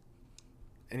 guys.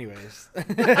 Anyways.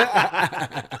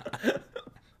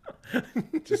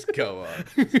 Just go on.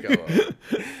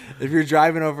 If you're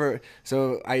driving over,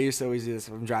 so I used to always do this.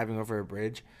 If I'm driving over a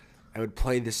bridge, I would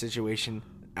play the situation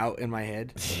out in my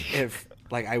head. If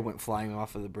like I went flying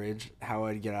off of the bridge, how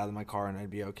I'd get out of my car and I'd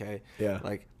be okay. Yeah.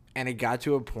 Like, and it got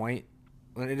to a point.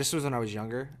 This was when I was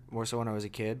younger, more so when I was a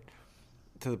kid.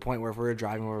 To the point where if we were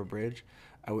driving over a bridge,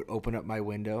 I would open up my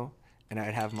window and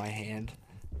I'd have my hand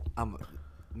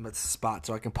a spot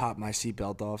so I can pop my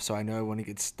seatbelt off so I know when it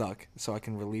gets stuck so I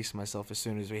can release myself as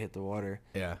soon as we hit the water.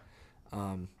 Yeah.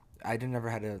 I didn't ever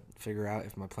had to figure out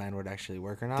if my plan would actually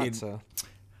work or not. Dude, so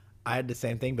I had the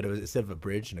same thing, but it was instead of a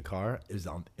bridge and a car, it was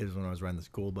when I was riding the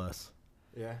school bus.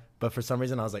 yeah. But for some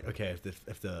reason, I was like, okay,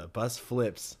 if the bus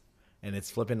flips and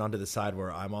it's flipping onto the side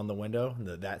where I'm on the window, and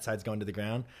that side's going to the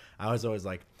ground, I was always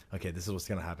like, okay, this is what's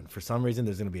going to happen. For some reason,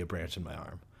 there's going to be a branch in my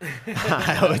arm.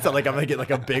 I always thought like I'm going to get like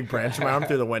a big branch in my arm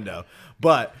through the window.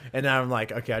 And then I'm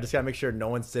like, okay, I just got to make sure no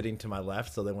one's sitting to my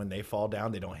left so that when they fall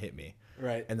down, they don't hit me.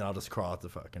 Right. And then I'll just crawl out the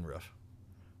fucking roof.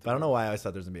 But I don't know why I always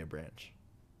thought there was going to be a branch.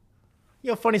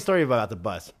 Funny story about the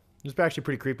bus. It was actually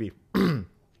pretty creepy.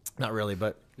 Not really,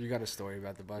 but... You got a story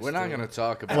about the bus. We're not going to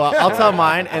talk about Well, I'll tell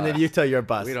mine, and then you tell your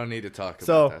bus. We don't need to talk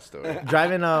about that story.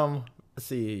 Driving, let's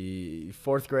see,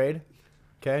 4th grade,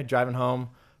 okay? Driving home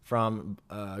from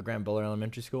Grand Buller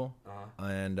Elementary School.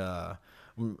 And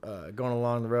going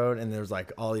along the road, and there's,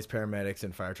 like, all these paramedics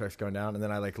and fire trucks going down. And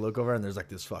then I, like, look over, and there's, like,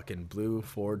 this fucking blue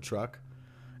Ford truck.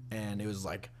 And it was,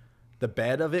 like, the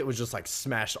bed of it was just, like,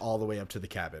 smashed all the way up to the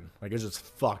cabin. Like, it was just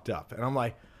fucked up. And I'm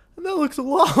like... that looks a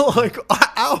lot like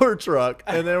our truck.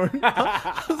 And then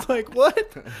I was like,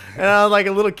 what? And I was like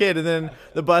a little kid. And then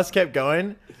the bus kept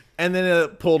going. And then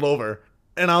it pulled over.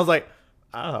 And I was like,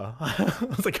 oh. I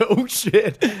was like, oh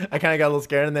shit. I kind of got a little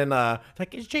scared. And then it's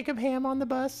like, is Jacob Ham on the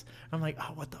bus? I'm like,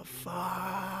 oh, what the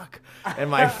fuck? And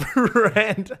my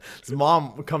friend's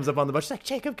mom comes up on the bus. She's like,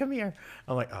 Jacob, come here.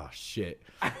 I'm like, oh shit.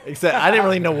 Except I didn't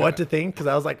really know what to think because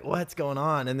I was like, what's going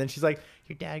on? And then she's like,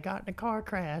 your dad got in a car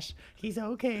crash. He's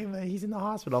okay, but he's in the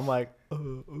hospital. I'm like,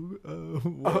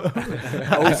 what?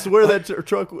 I swear that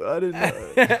truck, I didn't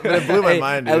know. But it blew my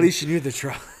mind, dude. At least you knew the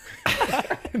truck.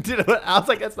 Dude, I was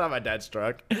like, that's not my dad's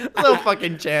truck. No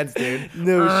fucking chance, dude.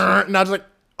 No shit. And I was like,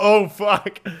 oh,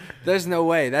 fuck. There's no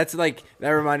way. That's like, that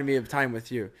reminded me of time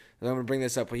with you. I'm going to bring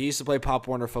this up. When he used to play Pop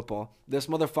Warner football, this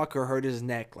motherfucker hurt his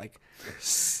neck like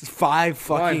 5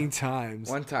 fucking times.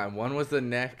 One time. One was the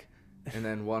neck, and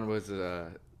then one was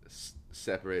a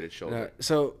separated shoulder.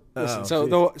 Listen, geez.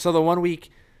 so the 1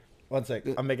 week. 1 sec.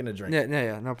 I'm making a drink.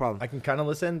 Yeah, no problem. I can kind of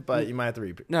listen, but you might have to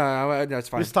repeat. No, it's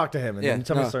fine. Just talk to him and then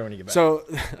tell me the story when you get back. So,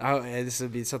 this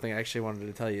would be something I actually wanted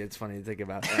to tell you. It's funny to think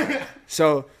about.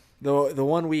 So, the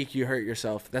 1 week you hurt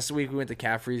yourself, that's the week we went to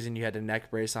Caffrey's and you had a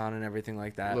neck brace on and everything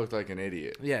like that. Looked like an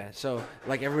idiot. Yeah, so,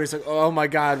 like, everybody's like, oh my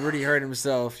God, Rudy hurt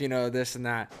himself, this and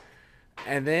that.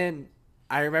 And then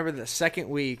I remember the second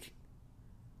week,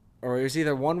 or it was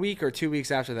either 1 week or 2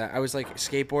 weeks after that, I was, like,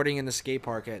 skateboarding in the skate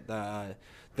park at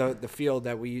the field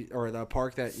that or the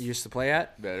park that you used to play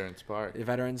at. Veterans Park.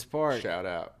 Veterans Park. Shout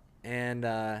out. And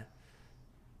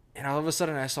all of a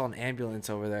sudden I saw an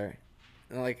ambulance over there.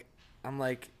 And I'm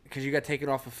like, because you got taken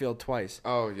off the field twice.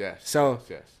 Oh, yes. So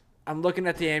yes. I'm looking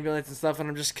at the ambulance and stuff, and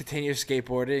I'm just continuing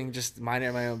skateboarding, just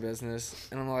minding my own business.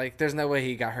 And I'm like, there's no way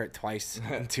he got hurt twice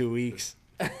in 2 weeks.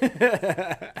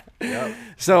 Yep.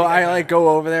 So I go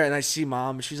over there and I see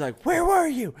Mom. And she's like, "Where were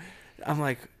you?" I'm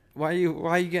like, "Why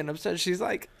are you getting upset?" She's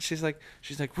like,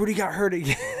 "Rudy got hurt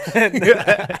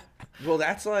again." Well,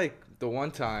 that's like the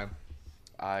one time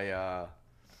I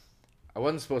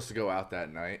wasn't supposed to go out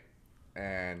that night,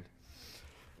 and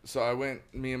so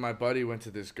me and my buddy went to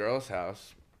this girl's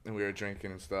house, and we were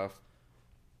drinking and stuff,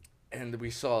 and we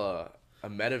saw a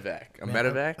medevac.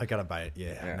 Medevac? I gotta buy it.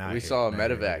 Yeah. We saw a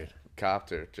medevac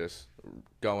copter just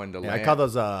going to land. I call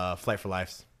those Flight for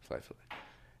Lives. Flight for Life.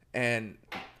 And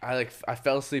I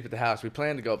fell asleep at the house. We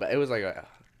planned to go back. It was like a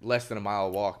less than a mile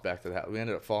walk back to the house. We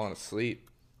ended up falling asleep.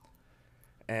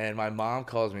 And my mom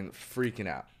calls me freaking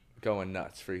out, going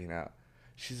nuts, freaking out.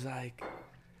 She's like,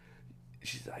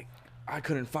 I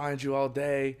couldn't find you all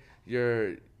day.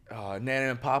 Your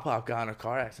Nana and Pop got in a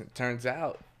car accident. Turns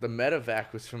out the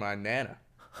medevac was for my Nana.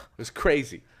 It was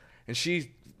crazy. And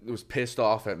she was pissed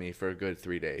off at me for a good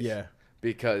 3 days. Yeah.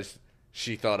 Because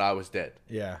she thought I was dead.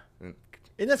 Yeah. And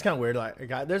that's kind of weird. Like,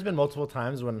 there's been multiple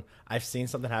times when I've seen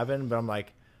something happen, but I'm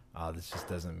like, oh, this just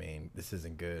doesn't mean this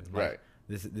isn't good. Like, right.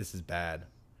 This is bad.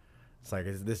 It's like,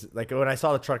 like when I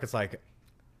saw the truck, it's like,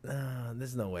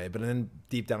 there's no way. But then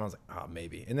deep down, I was like, oh,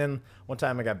 maybe. And then one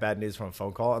time I got bad news from a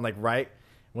phone call, and like right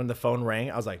when the phone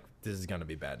rang, I was like, this is gonna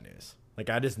be bad news. Like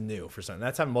I just knew for something.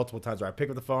 That's happened multiple times where I pick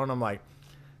up the phone, I'm like,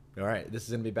 all right, this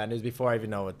is gonna be bad news before I even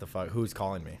know what the fuck who's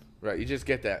calling me. Right. You just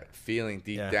get that feeling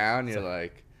deep down. You're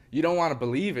like, you don't want to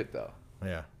believe it though.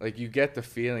 Yeah. Like you get the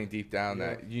feeling deep down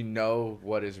that you know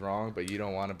what is wrong, but you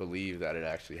don't want to believe that it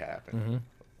actually happened. Mm-hmm.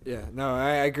 Yeah, no,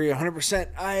 I agree 100%.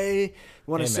 I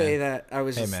want to say that I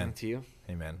was listening to you.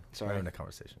 Hey, man. Sorry. We're having a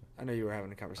conversation. I know you were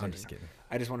having a conversation. I'm just kidding.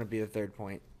 I just want to be the third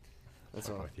point. That's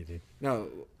all. With you, dude. No,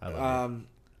 I love you.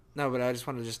 No, but I just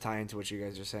want to just tie into what you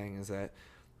guys are saying is that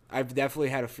I've definitely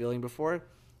had a feeling before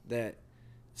that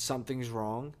something's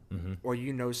wrong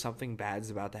or something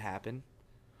bad's about to happen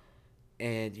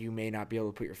and you may not be able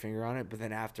to put your finger on it, but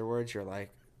then afterwards you're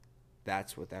like,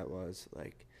 that's what that was.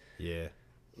 Like, yeah.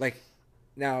 Like,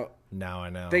 now I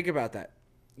know. Think about that.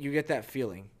 You get that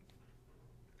feeling.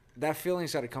 That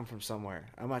feeling's got to come from somewhere.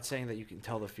 I'm not saying that you can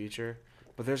tell the future,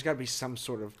 but there's got to be some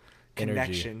sort of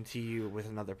connection to you with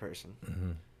another person.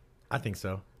 Mm-hmm. I think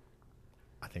so.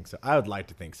 I would like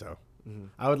to think so. Mm-hmm.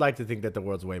 I would like to think that the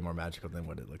world's way more magical than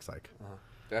what it looks like.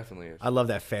 Definitely is. I love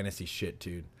that fantasy shit,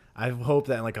 dude. I hope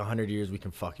that in like 100 years we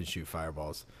can fucking shoot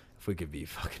fireballs. If we could be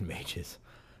fucking mages.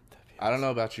 I don't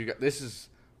know about you guys. This is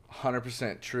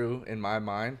 100% true in my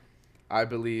mind. I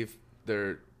believe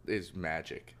there is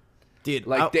magic. Dude,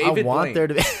 like David Blaine. There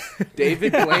to be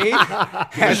David Blaine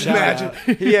has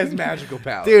magic. He has magical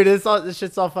powers. Dude, this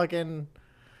shit's all fucking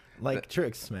like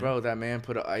tricks, man. Bro, that man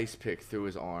put an ice pick through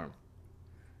his arm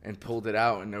and pulled it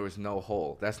out, and there was no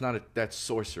hole. That's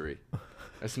sorcery.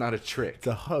 That's not a trick. It's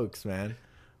a hoax, man.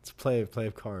 It's a play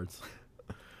of cards.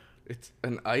 It's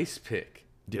an ice pick.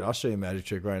 Dude, I'll show you a magic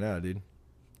trick right now, dude.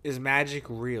 Is magic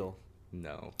real?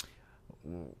 No.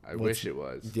 I wish it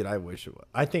was. Dude, I wish it was.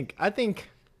 I think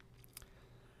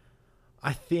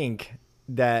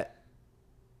that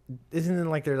isn't it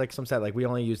like there's like some stat like we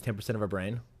only use 10% of our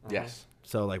brain. Yes.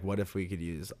 So like, what if we could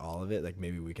use all of it? Like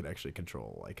maybe we could actually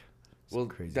control like. Well,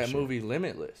 crazy that shit. movie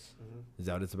Limitless. Is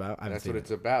that what it's about? That's what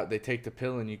it's about. They take the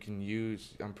pill and you can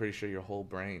use, I'm pretty sure, your whole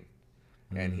brain.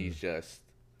 And he's just...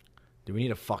 Do we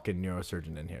need a fucking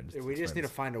neurosurgeon in here? We just need to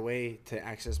find a way to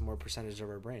access more percentage of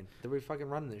our brain. That we fucking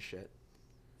run this shit.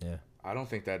 Yeah. I don't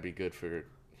think that'd be good for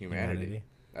humanity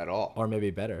at all. Or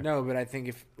maybe better. No, but I think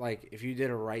if you did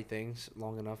the right things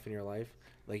long enough in your life,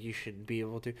 like you should be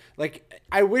able to. Like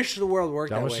I wish the world worked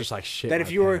that was way. just like shit. That my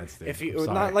if you were, pants, dude. if you I'm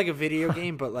sorry. not like a video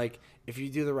game, but like if you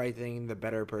do the right thing, the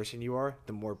better person you are,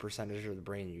 the more percentage of the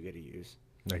brain you get to use.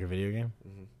 Like a video game.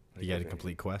 Mm-hmm. You got to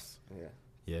complete quests. Yeah.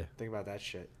 Yeah. Think about that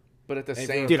shit. But at the Hey,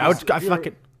 same Dude, time, I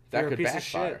fucking. that you're a could piece of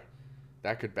backfire. shit.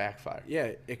 That could backfire.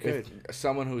 Yeah, it could. If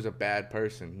someone who's a bad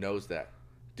person knows that,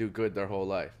 do good their whole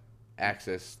life,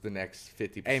 access the next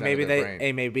 50% Hey, maybe of their they. brain.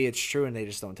 Hey, maybe it's true and they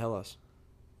just don't tell us.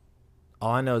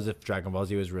 All I know is if Dragon Ball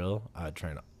Z was real, I'd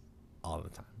train all the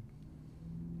time.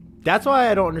 That's why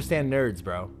I don't understand nerds,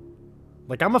 bro.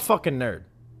 Like, I'm a fucking nerd.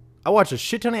 I watch a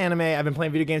shit ton of anime. I've been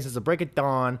playing video games since the break of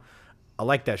dawn. I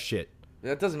like that shit.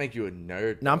 That doesn't make you a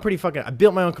nerd. Now, I'm pretty fucking... I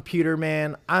built my own computer,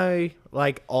 man. I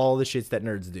like all the shits that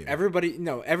nerds do.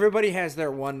 Everybody has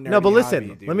their one. No, but nerdy listen.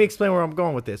 hobby, dude. Let me explain where I'm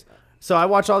going with this. So I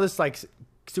watch all this, like,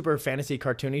 super fantasy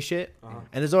cartoony shit.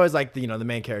 And there's always, like, the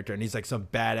main character. And he's, like, some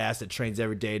badass that trains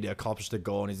every day to accomplish the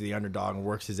goal. And he's the underdog and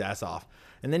works his ass off.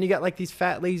 And then you got, like, these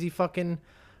fat, lazy fucking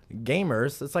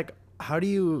gamers. It's like, how do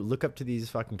you look up to these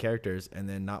fucking characters and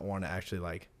then not want to actually,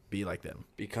 like, be like them?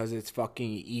 Because it's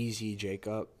fucking easy,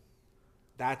 Jacob.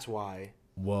 That's why.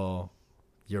 Well,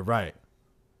 you're right.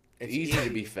 It's easy to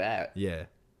be fat. Yeah.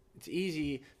 It's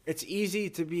easy. It's easy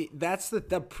to be. That's the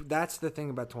thing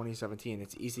about 2017.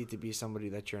 It's easy to be somebody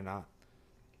that you're not,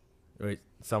 Or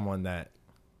someone that...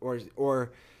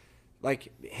 or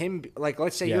like him. Like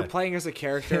let's say Yeah. you're playing as a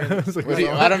character.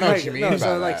 I don't know what you mean by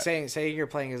so like that. saying you're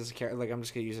playing as a character. Like I'm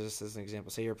just gonna use this as an example.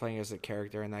 Say you're playing as a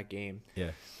character in that game.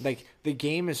 Yeah. Like the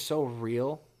game is so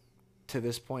real to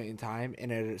this point in time,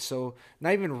 and it is so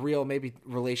not even real, maybe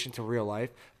relation to real life,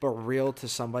 but real to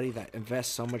somebody that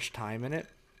invests so much time in it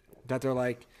that they're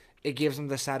like, it gives them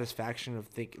the satisfaction of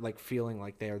feeling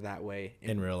like they are that way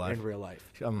In real life. In real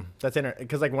life, That's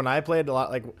because like when I played a lot,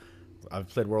 like I've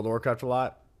played World of Warcraft a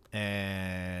lot,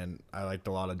 and I liked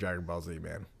a lot of Dragon Ball Z,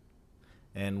 man.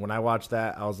 And when I watched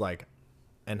that, I was like,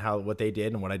 and what they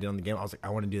did and what I did on the game, I was like, I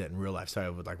want to do that in real life, so I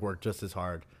would like work just as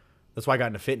hard. That's why I got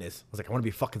into fitness. I was like, I want to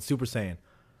be fucking Super Saiyan.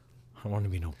 I don't want to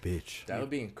be no bitch. That would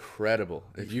be incredible.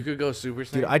 If you could go Super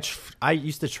Saiyan. Dude, I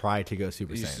used to try to go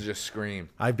Super you used to Saiyan. just scream.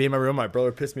 I'd be in my room. My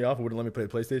brother pissed me off and wouldn't let me play the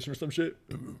PlayStation or some shit.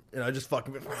 And I just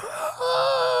fucking...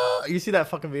 You see that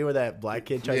fucking video where that black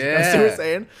kid tries to go Super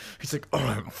Saiyan? He's like,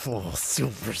 I'm full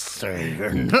Super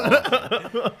Saiyan.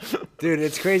 dude,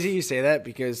 it's crazy you say that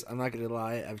because I'm not gonna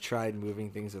lie, I've tried moving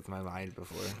things with my mind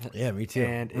before. Yeah, me too.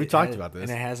 And We talked about this.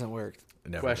 and it hasn't worked.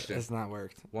 Never. Question. It's not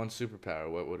worked. One superpower,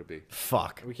 what would it be?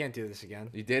 Fuck. We can't do this again.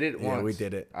 You did it Yeah, once. we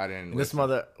did it. I didn't This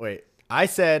listen. Wait. I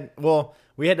said, well,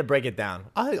 we had to break it down.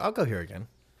 I'll go here again.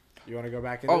 You want to go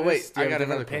back into Oh, wait, this? Do you I have got a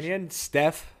different another opinion?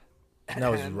 Steph?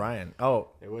 No, it was Ryan. Oh,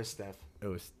 It was Steph. it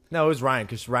was Ryan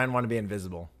because Ryan wanted to be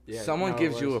invisible. Yeah, Someone no, it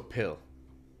gives you a was. pill.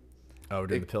 Oh, we're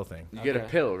doing the pill thing. You get a Okay.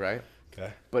 pill, right?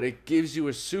 Okay. But it gives you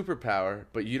a superpower,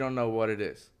 but you don't know what it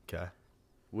is. Okay.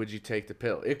 Would you take the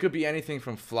pill? It could be anything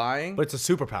from flying. But it's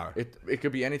a superpower. It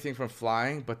could be anything from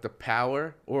flying, but the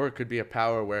power, or it could be a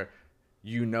power where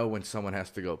you know when someone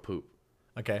has to go poop.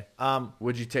 Okay.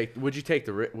 Would you take the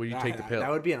pill? That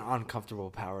would be an uncomfortable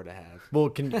power to have. Well,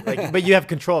 but you have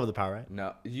control of the power, right?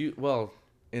 No, well,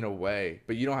 in a way,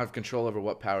 but you don't have control over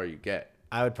what power you get.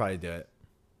 I would probably do it.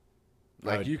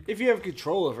 Like you, If you have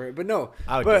control over it, but no.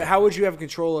 I would But do it. how would you have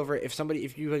control over it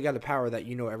if you got the power that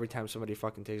you know every time somebody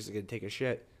fucking takes a take a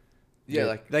shit? yeah,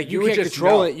 Like you you would can't just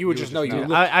control know. it. You would just know. You would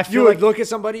look, I feel you would like- look at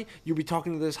somebody. You'd be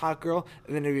talking to this hot girl,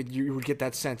 and then you would get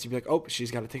that sense. You'd be like, "Oh,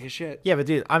 she's got to take a shit." Yeah, but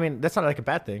dude, I mean, that's not like a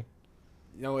bad thing.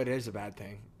 No, it is a bad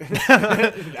thing.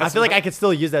 I feel like I could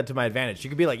still use that to my advantage. You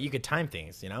could be like, you could time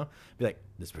things, you know? Be like,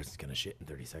 this person's going to shit in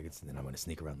 30 seconds, and then I'm going to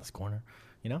sneak around this corner,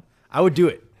 you know? I would do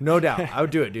it. No doubt. I would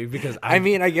do it, dude, because I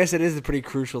mean, I guess it is a pretty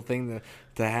crucial thing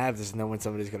to have is know when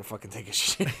somebody's gonna fucking take a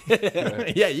shit.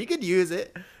 yeah, you could use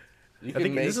it. You I could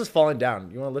think make, this is falling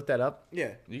down. You want to lift that up?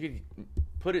 Yeah, you could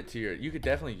put it to you could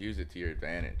definitely use it to your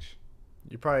advantage.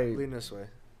 You probably... lean this way.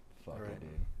 Fuck Alright. it,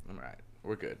 dude. All right,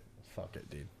 we're good. Fuck it,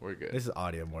 dude. We're good. This is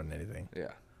audio more than anything. Yeah.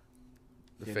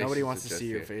 The Yeah, faces nobody are wants to just see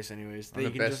your here. face, anyways. I'm the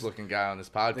best looking guy on this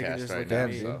podcast just right look now. at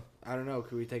me. So. I don't know.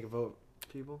 Could we take a vote,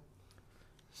 people?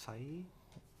 Sai?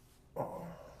 Oh,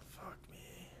 fuck me.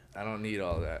 I don't need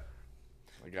all that.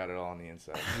 I got it all on the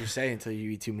inside. You say until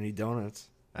you eat too many donuts.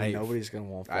 Nobody's gonna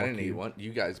want. I didn't eat one.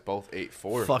 You guys both ate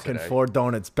 4. Fucking today. 4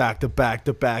 donuts back to back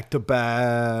to back to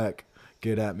back.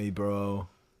 Get at me, bro.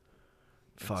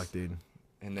 Fuck, dude.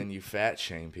 And then you fat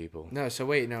shame people. No, so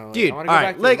wait, no, Dude, I want to go all back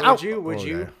right, to. like, Would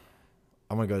you?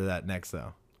 I'm gonna go to that next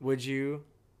though. Would you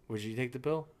take the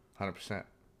pill? 100%.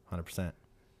 100%.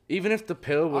 Even if the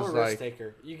pill was I'm a risk like,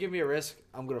 taker. You give me a risk,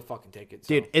 I'm gonna fucking take it.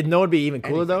 So. Dude, it would be even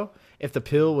cooler Anything. though if the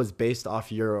pill was based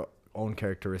off your own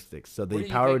characteristics. So What the do you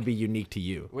power think- would be unique to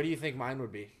you. What do you think mine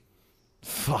would be?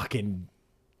 Fucking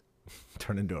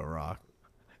turn into a rock.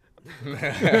 I'm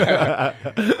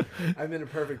in a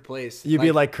perfect place. You'd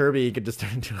be like Kirby, you could just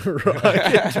turn into a rock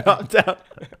and drop down.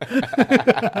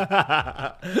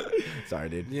 Sorry,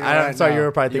 dude. You know I'm what? sorry, No. you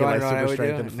were probably You thinking wanna like know what I super would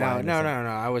strength do? and flying. No.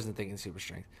 I wasn't thinking super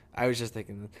strength. I was just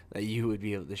thinking that you would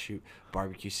be able to shoot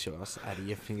barbecue sauce out of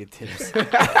your fingertips,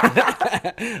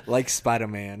 like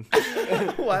Spider-Man.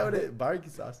 Why would it barbecue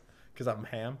sauce? Because I'm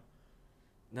ham.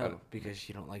 No, because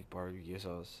you don't like barbecue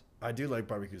sauce. I do like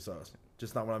barbecue sauce,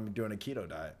 just not when I'm doing a keto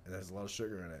diet. It has a lot of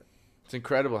sugar in it. it's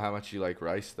incredible how much you like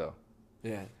rice, though.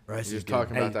 Yeah. Rice You is were good.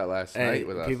 talking about that last night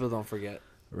with us. People don't forget.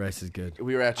 Rice is good.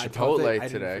 We were at I Chipotle didn't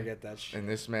today, forget that shit. and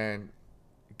this man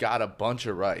got a bunch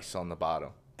of rice on the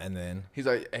bottom. And then He's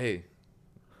like, "Hey,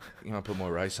 you want to put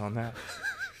more rice on that?"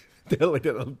 they're like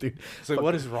that little dude. It's like,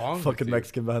 what is wrong with Fucking you?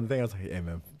 Mexican behind the thing. I was like, hey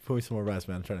man, put me some more rice,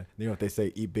 man. I'm trying to. You know what they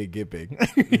say? Eat big, get big.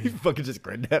 He fucking just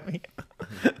grinned at me.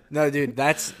 No, dude,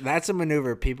 that's a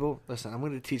maneuver. People, listen, I'm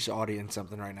going to teach the audience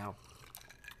something right now.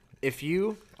 If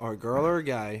you are a girl or a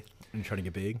guy You trying to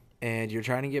get big? and you're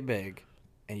trying to get big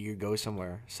and you go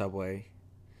somewhere, Subway,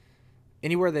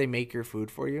 anywhere they make your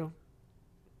food for you,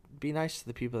 be nice to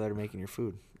the people that are making your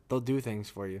food. They'll do things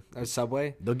for you. At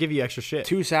Subway, They'll give you extra shit.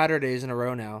 2 Saturdays in a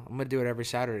row now. I'm going to do it every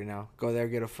Saturday now. Go there,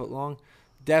 get a foot long.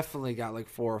 Definitely got like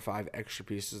 4 or 5 extra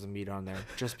pieces of meat on there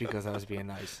just because I was being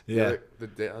nice. Yeah.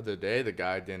 The other day, the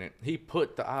guy didn't. He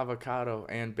put the avocado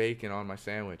and bacon on my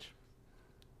sandwich.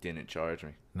 Didn't charge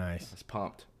me. I Nice. was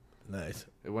pumped. Nice.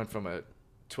 It went from a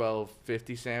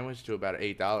 $12.50 sandwich to about an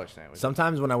 $8 sandwich.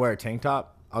 Sometimes when I wear a tank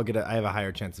top, I have a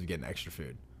higher chance of getting extra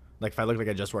food. Like if I look like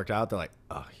I just worked out, they're like,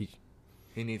 oh, he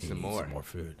needs he some needs more. some more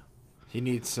food. He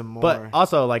needs some more. But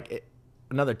also, like,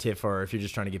 another tip for if you're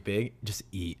just trying to get big, just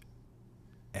eat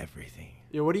everything.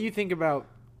 Yeah, what do you think about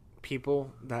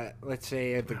people that, let's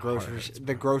say, at the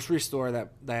grocery store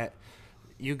that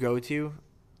you go to,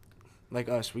 like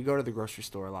us, we go to the grocery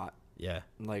store a lot. Yeah.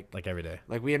 Like Like every day.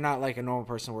 we are not like a normal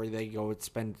person where they go and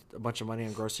spend a bunch of money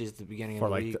on groceries at the beginning of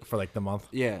the week. For like the month.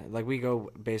 Yeah, like we go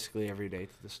basically every day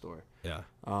to the store. Yeah.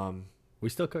 We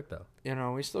still cook though. You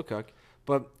know, we still cook,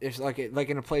 but if like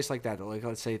in a place like that, like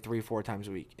let's say 3-4 times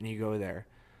a week, and you go there,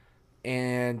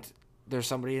 and there's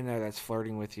somebody in there that's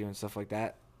flirting with you and stuff like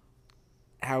that,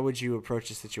 how would you approach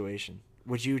the situation?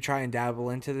 Would you try and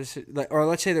dabble into this, or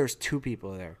let's say there's 2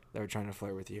 people there that were trying to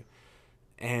flirt with you,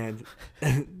 and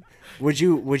would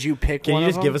you pick? Can one you of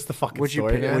just them? give us the fucking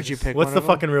story? man? Would you pick? What's one the of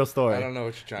them? fucking real story? I don't know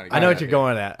what you're trying to get I know what at you're here.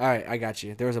 going at. All right, I got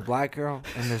you. There was a black girl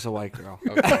and there's a white girl.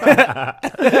 Okay.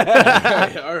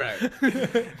 All right.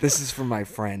 This is from my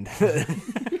friend.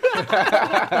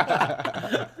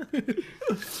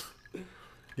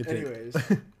 Anyways,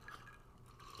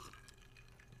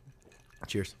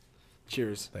 Cheers.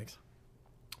 cheers. Thanks.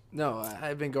 No,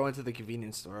 I've been going to the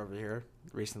convenience store over here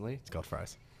recently. It's called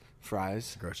Fry's.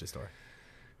 Fry's. Grocery store.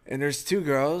 And there's 2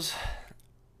 girls,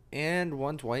 and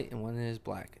one's white and one is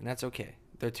black. And that's okay.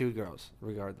 They're 2 girls,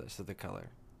 regardless of the color.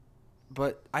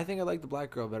 But I think I like the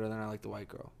black girl better than I like the white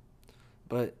girl.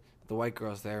 But the white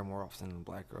girl's there more often than the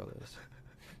black girl is.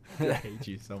 I hate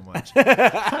you so much.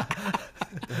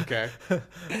 Okay.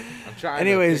 I'm trying.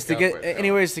 Anyways, to pick up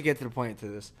where it's to get to the point to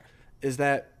this, is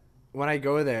that when I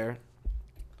go there,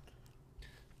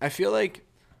 I feel like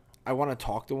I want to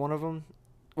talk to one of them.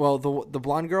 Well, the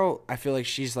blonde girl, I feel like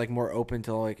she's like more open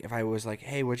to like if I was like,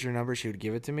 hey, what's your number? She would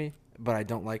give it to me. But I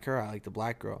don't like her. I like the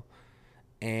black girl,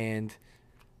 and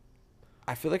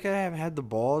I feel like I haven't had the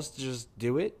balls to just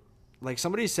do it. Like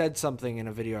somebody said something in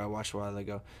a video I watched a while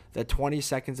ago that 20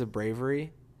 seconds of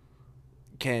bravery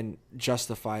can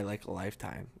justify like a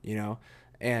lifetime, you know?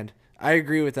 And I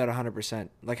agree with that 100%.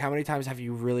 Like how many times have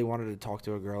you really wanted to talk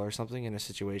to a girl or something in a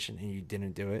situation and you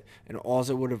didn't do it? And all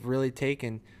it would have really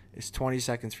taken is 20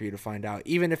 seconds for you to find out.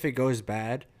 Even if it goes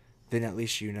bad, then at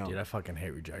least you know. Dude, I fucking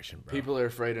hate rejection, bro. People are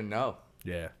afraid of no.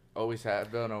 Yeah. Always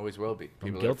have been, always will be. I'm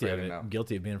People are guilty afraid of it. no. I'm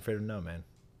guilty of being afraid of no, man.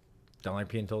 Don't like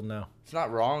being told no. It's not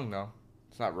wrong though.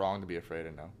 It's not wrong to be afraid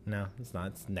of no. No, it's not.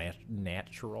 It's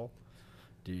natural.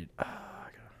 Dude, I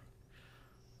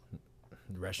got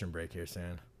a restroom break here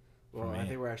soon. Well, me. I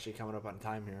think we're actually coming up on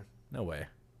time here. No way.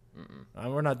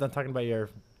 We're not done talking about your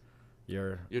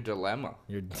dilemma.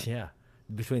 yeah,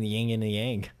 between the yin and the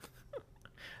yang.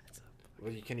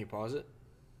 Well, can you pause it?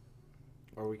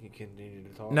 Or we can continue to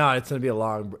talk? No, it's gonna be a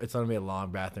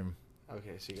long bathroom.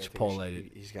 Okay, so you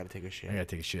Chipotle. He's got to take a shit. I gotta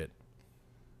take a shit.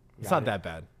 It's Got not it. that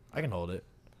bad. I can hold it.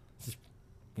 It's just,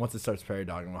 once it starts prairie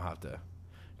dogging, I'll have to.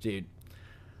 Dude,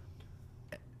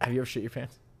 have you ever shit your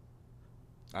pants?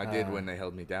 I did when they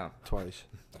held me down. Twice.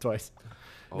 Twice.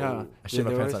 No, I shit my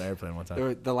there pants was- on an airplane one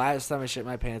time. The last time I shit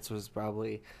my pants was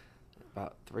probably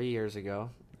about 3 years ago.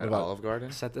 At about- Olive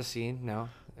Garden? Set the scene. No,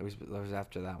 it was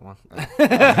after that one.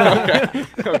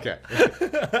 Okay.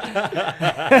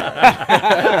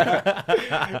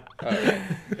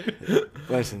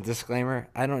 Listen, disclaimer: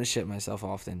 I don't shit myself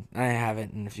often. I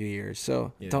haven't in a few years,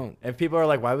 so Yeah. don't. If people are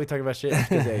like, "Why are we talking about shit?" It's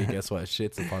 'cause, hey, guess what?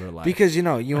 Shit's a part of life. Because you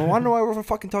want to know why we're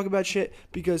fucking talking about shit?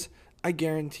 Because I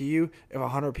guarantee you, if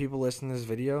 100 people listen to this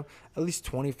video, at least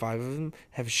 25 of them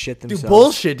have shit themselves. dude,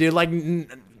 bullshit, dude. Like, I'm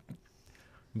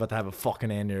about to have a fucking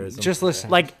aneurysm. Just listen.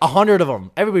 Like 100 of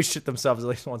them. Everybody shit themselves at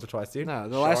least once or twice, dude. No,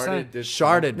 the last time.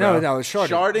 Sharded, bro. No, it's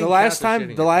shorted. Sharding The last counts as time,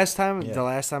 shitting the last time, Yeah. the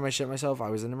last time I shit myself, I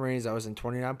was in the Marines. I was in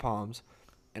 29 Palms,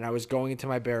 and I was going into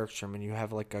my barracks room, and you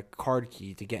have like a card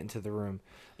key to get into the room,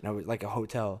 and I was like a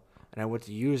hotel, and I went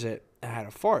to use it, and I had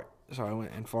a fart, so I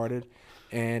went and farted,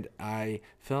 and I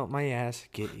felt my ass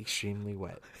get extremely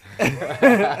wet.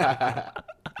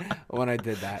 When I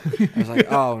did that, I was like,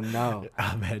 "Oh no!"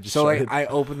 Oh, man, just So like, sharded. I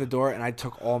opened the door and I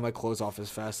took all my clothes off as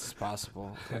fast as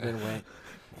possible, and then went.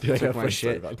 Dude, I got Took a my funny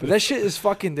story shit. about But that shit is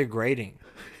fucking degrading.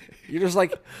 You're just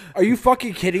like, are you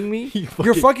fucking kidding me? You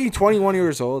You're fucking- fucking 21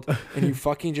 years old and you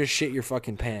fucking just shit your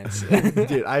fucking pants.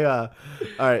 Dude, all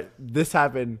right, this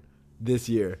happened this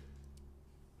year.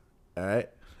 All right,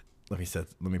 let me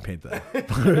paint that.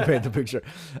 Let me paint the picture.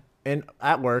 And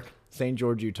at work, St.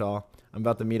 George, Utah, I'm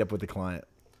about to meet up with a client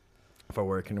for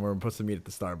work, and we're supposed to meet at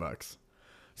the Starbucks.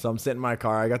 So I'm sitting in my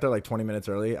car. I got there like 20 minutes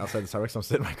early outside the Starbucks. So I'm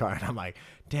sitting in my car, and I'm like,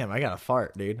 damn, I got a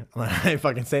fart, dude. I'm like,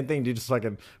 fucking same thing, dude. Just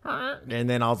fucking, and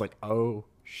then I was like, oh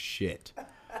shit.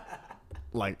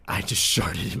 Like, I just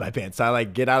sharted in my pants. So I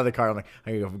like get out of the car. I'm like,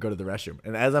 I gotta go to the restroom.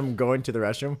 And as I'm going to the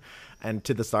restroom and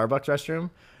to the Starbucks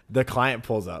restroom, the client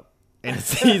pulls up. And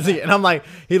it's easy. And I'm like,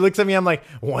 he looks at me. I'm like,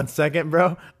 1 second,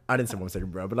 bro. I didn't say 1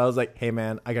 second, bro. But I was like, hey,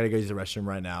 man, I gotta go use the restroom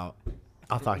right now.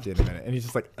 I'll talk to you in a minute. And he's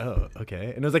just like, oh, okay.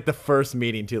 And it was like the first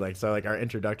meeting too. Like, so like our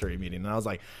introductory meeting. And I was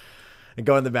like, I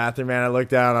go in the bathroom, man. I look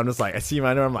down. I'm just like, I see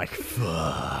my door. I'm like,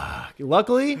 fuck.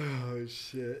 Luckily, Oh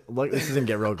shit. look, this doesn't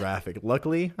get real graphic.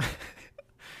 Luckily,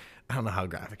 I don't know how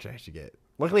graphic I should get.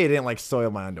 Luckily, I didn't like soil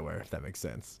my underwear, if that makes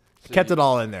sense. So Kept you- it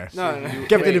all in there. No, no.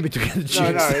 Kept it Wait. in between the cheeks.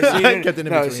 No, no. See, I kept it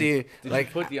in no, between. see, Did like,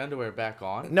 you put the underwear back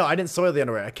on? No, I didn't soil the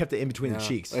underwear. I kept it in between no. the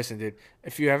cheeks. Listen, dude,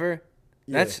 if you ever,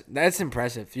 that's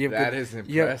impressive. You have That good- is you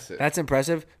have- impressive. that's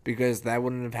impressive because that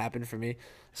wouldn't have happened for me.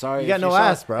 Sorry, You got if no saw-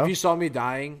 ass, bro. If you saw me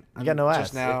dying, You got no ass.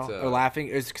 just now It's, or laughing,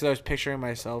 it's because I was picturing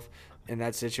myself in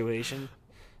that situation.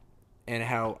 And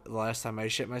how the last time I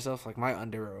shit myself, like my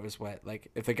underwear was wet. Like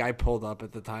if the guy pulled up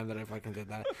at the time that I fucking did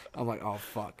that, I'm like, oh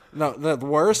fuck. No, the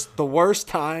worst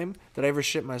time that I ever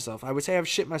shit myself. I would say I've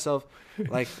shit myself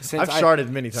like since I've sharted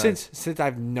many times. Since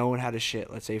I've known how to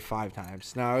shit, let's say 5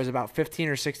 times. Now I was about 15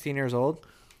 or 16 years old,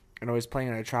 and I was playing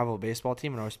on a travel baseball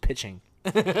team, and I was pitching.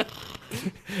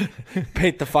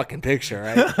 Paint the fucking picture,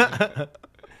 right?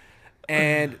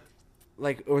 And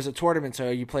like it was a tournament, so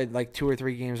you played like 2 or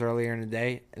 3 games earlier in the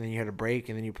day, and then you had a break,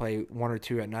 and then you play 1 or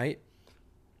 2 at night.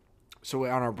 So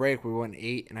on our break, we went and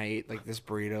ate, and I ate like this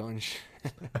burrito and shit.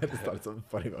 I just thought of something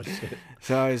funny about shit.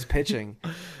 So I was pitching,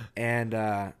 and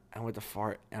I went to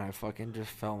fart, and I fucking just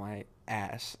felt my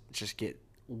ass just get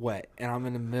wet, and I'm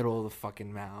in the middle of the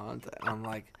fucking mound, and I'm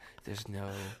like, there's no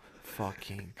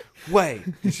fucking way.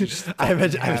 This is just I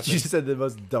imagine happened. you said the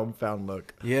most dumbfound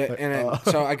look. Yeah, Like, and then oh.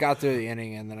 so I got through the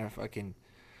inning, and then I fucking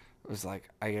was like,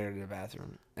 I gotta go to the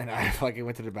bathroom, and I fucking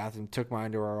went to the bathroom, took my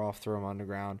underwear off, threw them on the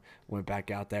ground, went back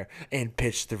out there, and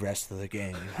pitched the rest of the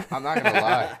game. I'm not gonna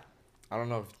lie. I don't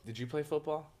know. Did you play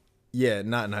football? Yeah,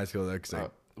 not in high school though. Cause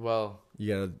like, Well,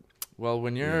 you gotta,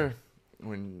 when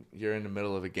you're in the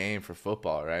middle of a game for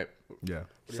football, right? yeah.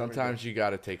 Sometimes you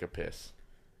got to take a piss.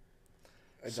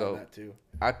 I've So- done that too.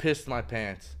 I pissed my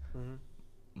pants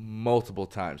multiple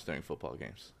times during football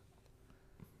games.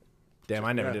 Damn,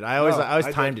 I never Yeah. did. I always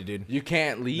I timed did. it, dude. You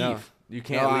can't leave. No. You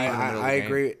can't No, leave in the middle of I the game.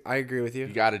 agree. I agree with you.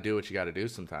 You got to do what you got to do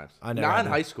sometimes. I never Not had in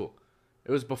that. high school.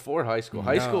 It was before high school.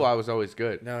 High No. school, I was always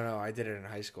good. No, I did it in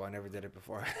high school. I never did it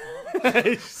before.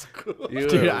 High school. You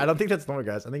Dude, were- I don't think that's normal,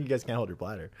 guys. I think you guys can't hold your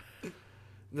bladder.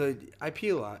 I pee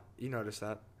a lot. You notice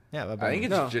that? Yeah, I think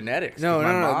it's No. genetics. No, 'cause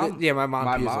no, my no. mom, Yeah, my mom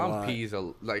my pees a mom lot. pees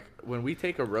like when we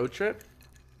take a road trip.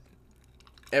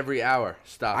 Every hour,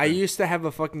 stop. I used to have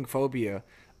a fucking phobia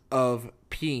of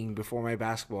peeing before my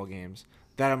basketball games.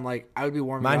 That I'm like, I would be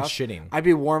warming Mine's up. shitting. I'd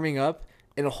be warming up,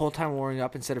 and the whole time warming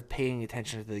up, instead of paying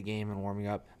attention to the game and warming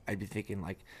up, I'd be thinking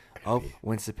like, oh,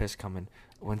 when's the piss coming?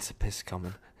 When's the piss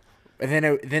coming?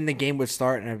 And then the game would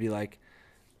start, and I'd be like,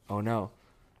 oh no,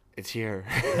 it's here.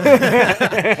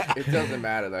 It doesn't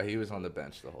matter though. He was on the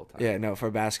bench the whole time. Yeah, no, for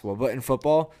basketball. But in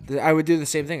football, I would do the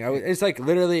same thing. It's like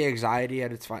literally anxiety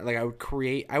at its fine. Like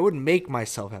I would make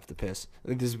myself have to piss.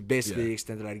 Like, this is basically the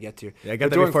extent that I'd get to. Yeah, I got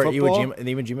But that before Iwo Jima, and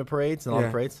even Jima parades and all the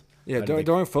parades. Yeah,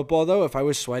 during football though, if I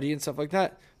was sweaty and stuff like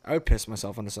that, I would piss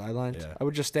myself on the sidelines. Yeah. I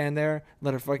would just stand there,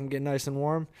 let it fucking get nice and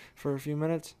warm for a few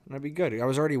minutes, and I'd be good. I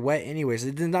was already wet anyways.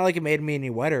 It's not like it made me any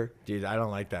wetter. Dude, I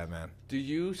don't like that, man. Do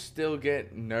you still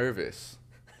get nervous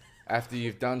after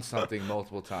you've done something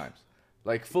multiple times?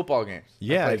 Like football games.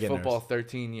 Yeah, I I played get football nervous.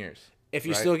 13 years. If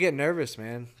you right? still get nervous,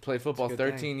 man. Played football That's a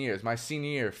good 13 years. My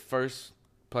senior year, first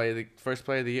play of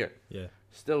the year. Yeah.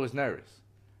 Still was nervous.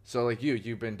 So like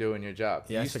you've been doing your job.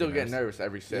 Yeah, I you still still get get nervous. nervous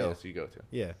every sales you go to.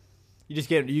 Yeah. You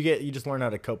just learn how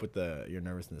to cope with your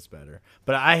nervousness better.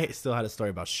 But I still had a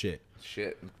story about shit.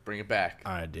 Shit, bring it back.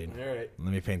 All right, dude. All right.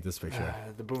 Let me paint this picture.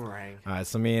 The boomerang. All right,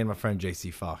 so me and my friend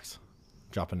JC Fox,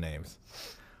 dropping names.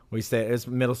 It was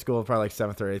middle school, probably like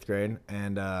 7th or 8th grade,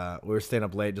 and we were staying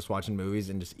up late just watching movies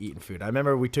and just eating food. I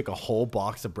remember we took a whole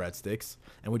box of breadsticks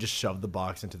and we just shoved the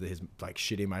box into his like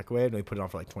shitty microwave and we put it on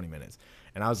for like 20 minutes.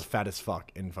 And I was fat as fuck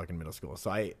in fucking middle school,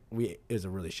 so it was a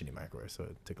really shitty microwave, so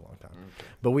it took a long time. Okay.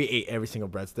 But we ate every single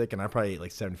breadstick, and I probably ate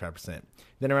like 75%.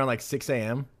 Then around like 6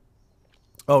 a.m.,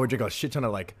 we drank a shit ton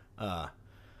of like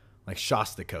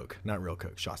Shasta Coke, not real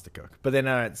Coke, Shasta Coke. But then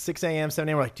at 6 a.m., 7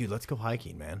 a.m., we're like, dude, let's go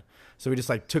hiking, man. So we just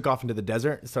like took off into the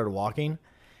desert and started walking.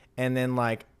 And then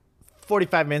like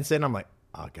 45 minutes in, I'm like,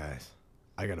 oh, guys,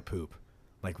 I got to poop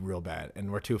like real bad.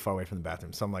 And we're too far away from the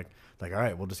bathroom. So I'm like, all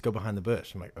right, we'll just go behind the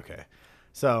bush. I'm like, okay.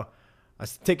 So I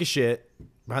take a shit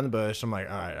behind the bush. I'm like,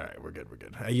 all right, we're good.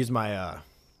 I use my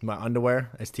my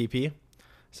underwear as TP.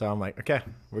 So I'm like, okay,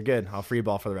 we're good. I'll free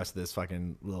ball for the rest of this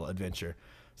fucking little adventure.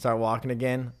 Start walking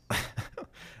again.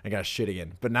 I got shit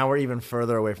again. But now we're even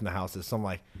further away from the houses. So I'm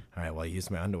like, all right, well, I used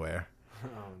my underwear. Oh,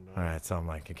 no. All right, so I'm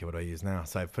like, okay, what do I use now?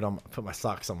 So I put my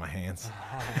socks on my hands.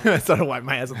 I started wiping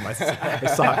my hands with my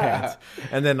sock hands.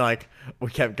 And then like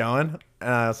we kept going.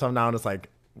 So now I'm just like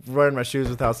wearing my shoes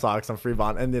without socks. I'm free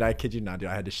balling. And then I kid you not, dude,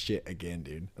 I had to shit again,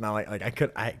 dude. And I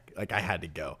I had to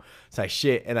go. So I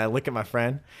shit and I look at my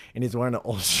friend and he's wearing an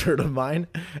old shirt of mine.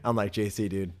 I'm like, JC,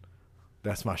 dude,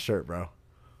 that's my shirt, bro.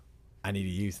 I need to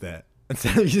use that.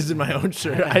 Instead of using my own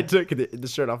shirt, I took the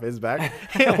shirt off his back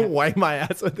and wiped my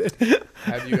ass with it.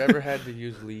 Have you ever had to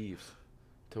use leaves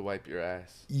to wipe your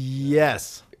ass?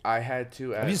 Yes. I had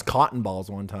to I at used cotton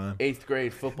balls one time. 8th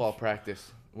grade football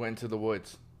practice. Went into the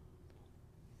woods.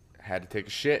 Had to take a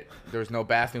shit. There was no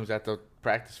bathrooms at the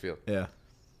practice field. Yeah.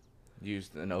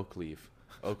 Used an oak leaves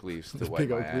to Those wipe big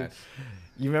my oak ass. leaves.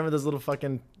 You remember those little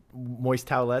fucking moist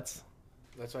towelettes?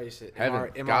 That's why you say Heaven,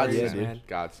 MREs, godsend, man.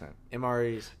 godsend.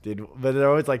 MREs. Dude, but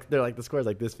they're like the squares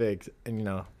like this big, and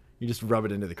you just rub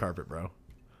it into the carpet, bro.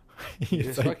 You It's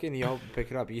just like- fucking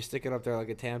pick it up. You stick it up there like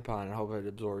a tampon and hope it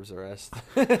absorbs the rest.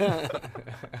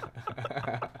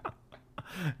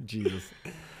 Jesus.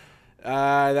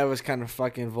 That was kind of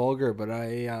fucking vulgar, but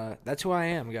that's who I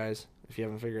am, guys. If you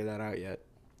haven't figured that out yet.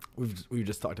 We've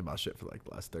just talked about shit for like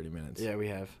the last 30 minutes. Yeah, we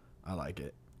have. I like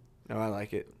it. No, I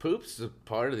like it. Poop's a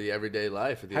part of the everyday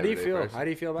life of the How do you everyday feel? person. How do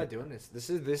you feel about doing this? This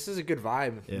is a good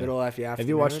vibe. Yeah. Middle of the afternoon. Have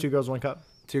you watched Two Girls, One Cup?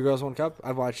 Two Girls, One Cup?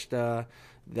 I've watched that.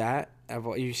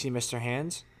 You see Mr.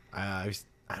 Hands? I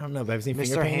don't know, but I've seen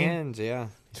Finger Mr. Painting. Hands, yeah.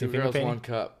 Two Finger girls, painting? one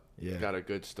cup. Yeah. Got a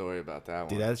good story about that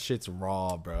Dude, one. that shit's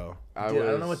raw, bro. I Dude, I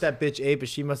don't know was- what that bitch ate, but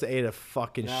she must have ate a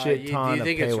fucking Nah, shit do ton you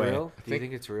think of it's pay weight. real? Do you think-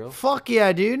 think it's real? Fuck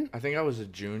yeah, dude. I think I was a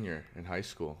junior in high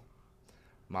school.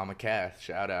 Mama Kath,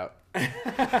 shout out.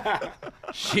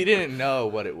 She didn't know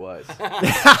what it was.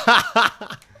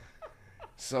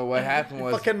 So what happened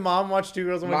was Fucking mom watched Two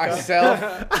Girls, One Cup. myself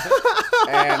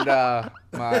and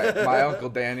my uncle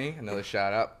Danny, another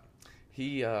shout out.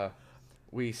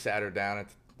 We sat her down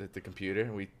at the computer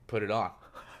and we put it on.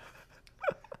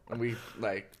 And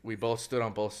we both stood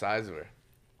on both sides of her.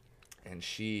 And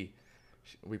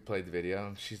we played the video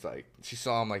and she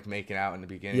saw him like making out in the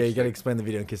beginning. Yeah, you She's gotta like, explain the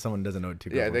video in case someone doesn't know what Two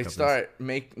Girls, yeah, One they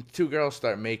Cup is. two girls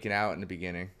start making out in the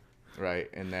beginning, right?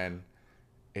 And then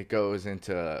it goes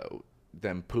into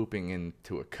them pooping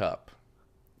into a cup.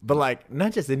 But like,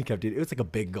 not just any cup, dude. It was like a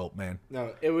big gulp, man.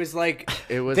 No, it was like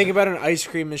It was think about an ice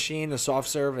cream machine, a soft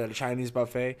serve at a Chinese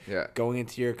buffet, Yeah. going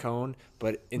into your cone,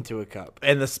 but into a cup.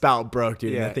 And the spout broke,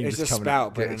 dude. and Yeah, that thing it's just a coming spout,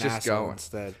 out. but Yeah, an it's just asshole going.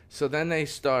 instead. So then they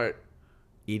start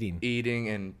Eating.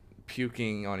 and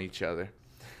puking on each other.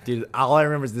 Dude, all I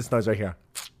remember is this noise right here.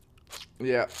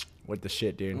 Yeah. What the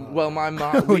shit, dude? Well, my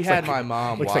mom. We Looks had like- my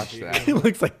mom looks watch like, that. It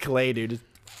looks like clay, dude. Just-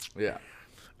 Yeah.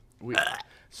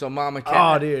 So Mama Oh,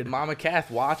 Kath. dude. Mama Kath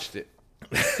watched it.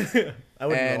 I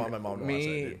wouldn't And want my mom to watch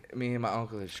that, dude. me and my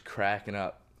uncle are just cracking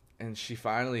up, and she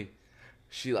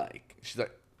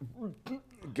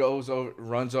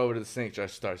runs over to the sink,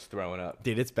 just starts throwing up.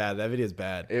 Dude, it's bad. That video is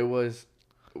bad. It was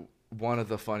one of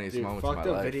the funniest Dude, moments of fucked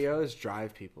my up life. videos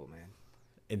drive people, man.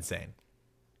 Insane.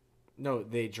 No,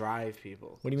 they drive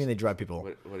people. What do you mean they drive people?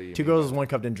 What do you Two mean girls, by one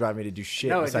cup didn't drive me to do shit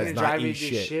No, it besides didn't not drive me eat to do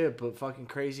shit. shit, but fucking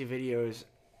crazy videos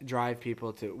drive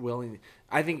people to willing.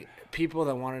 I think people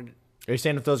that wanted. Are you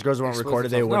saying if those girls weren't expose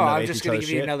recorded, they themselves- wouldn't No, have I'm ate just each gonna other's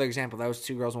give you shit? another example. That was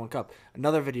 2 girls, 1 cup.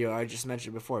 Another video I just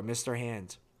mentioned before, Mr.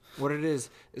 Hands. What it is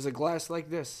a glass like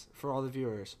this for all the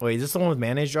viewers. Wait, is this the one with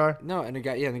mayonnaise jar? No, and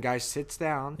the guy sits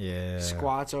down, Yeah.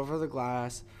 squats over the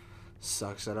glass,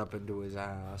 sucks it up into his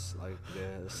ass like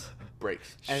this,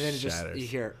 Breaks. and then just Shatters. you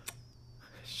hear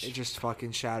it just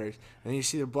fucking shatters, and then you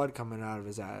see the blood coming out of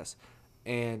his ass,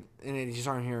 and then you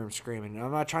start hearing him screaming. And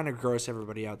I'm not trying to gross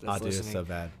everybody out that's Oh, dude, it's listening. so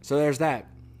bad. So there's that.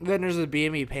 Then there's the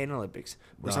BME Pain Olympics,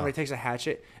 where Oh. somebody takes a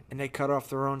hatchet and they cut off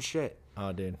their own shit.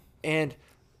 Oh, dude. And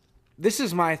this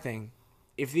is my thing.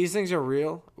 If these things are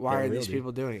real, why They're are real, these dude.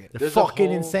 people doing it? They're There's a fucking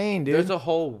whole- insane, dude. There's a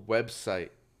whole website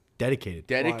Dedicated.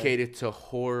 dedicated to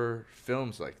horror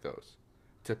films like those,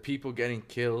 to people getting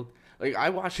killed. Like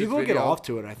I watched People this video. get off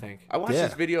to it, I think. I watched Yeah.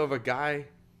 this video of a guy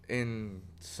in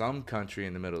some country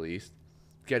in the Middle East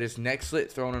get his neck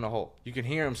slit, thrown in a hole. You can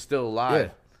hear him still alive.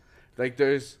 Yeah. Like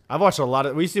there's I've watched a lot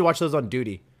of. We used to watch those on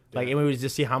duty. Like, and we would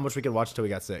just see how much we could watch until we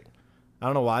got sick. I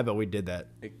don't know why, but we did that.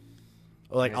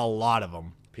 Like a lot of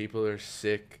them. people are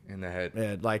sick in the head.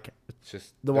 Yeah, like It's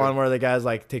just the they're- one where the guy's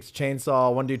like takes a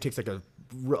chainsaw. One dude takes like a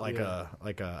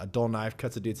dull knife,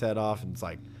 cuts a dude's head off, and it's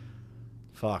like,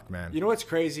 fuck, man. You know what's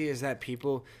crazy is that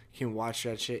people can watch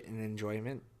that shit in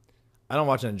enjoyment. I don't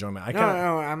watch it in enjoyment. I No, kind of.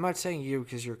 no, I'm not saying you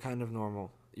because you're kind of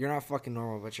normal. You're not fucking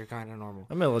normal, but you're kind of normal.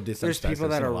 I'm a little decent. There's people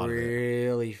that are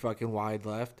really fucking wide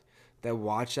left that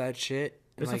watch that shit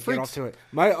and There's some like get off freaks. to it.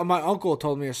 My uncle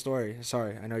told me a story.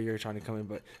 Sorry, I know you were trying to come in,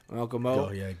 but my uncle Mo,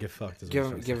 Oh yeah, get fucked. is what give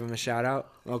I'm him saying. give him a shout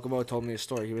out. My uncle Mo told me a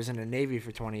story. He was in the Navy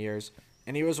for 20 years,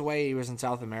 and he was away. He was in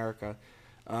South America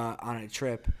on a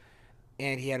trip,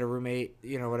 and he had a roommate,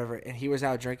 you know, whatever. And he was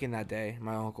out drinking that day,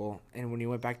 my uncle. And when he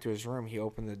went back to his room, he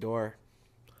opened the door.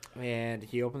 And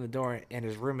he opened the door, and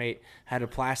his roommate had a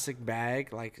plastic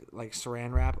bag, like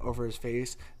saran wrap, over his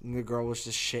face, and the girl was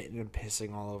just shitting and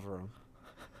pissing all over him.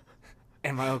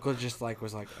 And my uncle just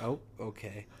was like, "Oh,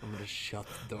 okay, I'm gonna shut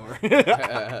the door."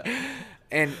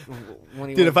 And when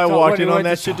he Dude, went if I to talk- walked when he in on went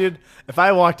that to shit, talk- dude, if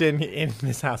I walked in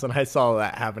this house and I saw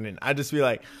that happening, I'd just be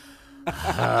like,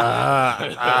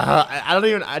 I don't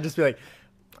even. I'd just be like,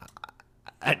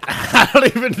 I don't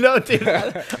even know, dude.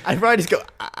 I'd probably just go,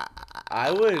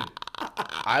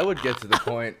 I would get to the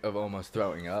point of almost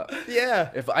throwing up yeah.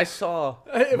 if I saw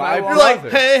If my I You're walked- like,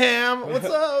 brother. hey, Ham, what's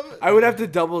up? I would have to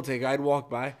double take. I'd walk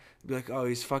by, be like, "Oh,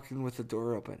 he's fucking with the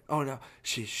door open." Oh no,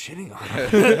 she's shitting on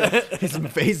him. His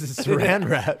face is saran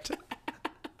wrapped.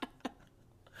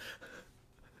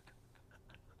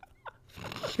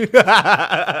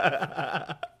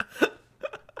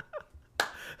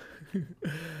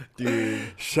 Dude.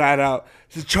 Shout out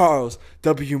to Charles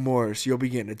W. Morris. You'll be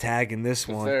getting a tag in this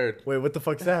one. Third. Wait, what the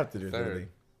fuck does that have to do with Third. anything?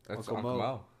 That's Uncle Uncle Mo.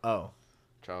 Mo. Oh,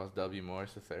 Charles W.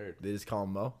 Morris III. they just call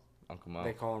him Mo? Uncle Mo.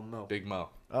 They call him Mo. Big Mo.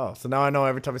 Oh, so now I know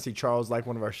every time I see Charles like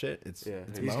one of our shit, it's Yeah,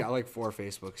 it's he's Mo? got like 4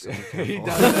 Facebooks. So He he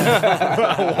does.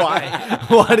 Why?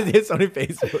 Why did he have so many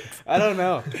Facebooks? I don't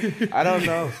know. I don't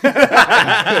know.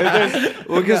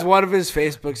 Well, because one of his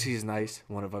Facebooks he's nice,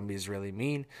 one of them he's really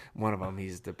mean, one of them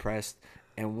he's depressed,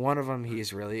 and one of them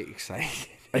he's really excited.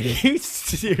 Are you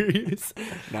serious?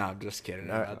 No, I'm just kidding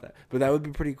about that. But that would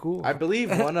be pretty cool. I believe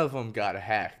one of them got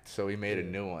hacked, so he made a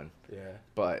new one. yeah.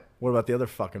 But What about the other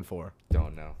fucking 4?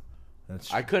 don't know.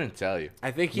 That's I couldn't tell you.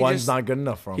 I think he one's just not good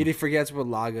enough for him. he forgets what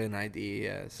login ID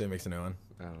is. So he makes a new one.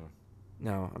 I don't know.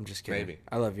 No, I'm just kidding. Maybe.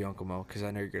 I love you, Uncle Mo, because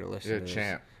I know you're gonna listen You're to a this.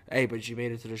 champ. Hey, but you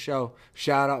made it to the show.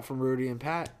 Shout out from Rudy and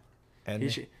Pat.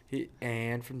 And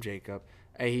And from Jacob.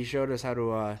 Hey, he showed us how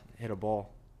to hit a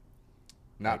ball.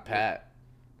 Not Pat.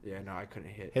 Yeah, no, I couldn't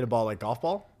hit. hit a ball like golf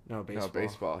ball? No, baseball. No,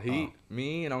 baseball. Oh.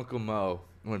 Me and Uncle Mo,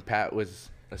 when Pat was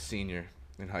a senior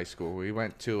in high school. We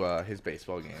went to his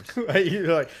baseball games.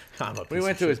 You're like, I'm a piece We of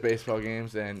went to shit. his baseball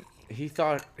games, and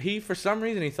for some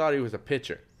reason, he thought he was a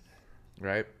pitcher,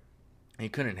 right? He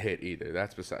couldn't hit either.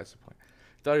 That's besides the point.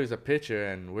 He thought he was a pitcher,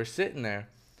 and we're sitting there.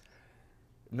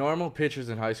 Normal pitchers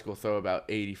in high school throw about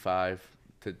 85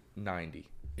 to 90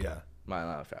 Yeah. mile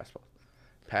an hour fastball.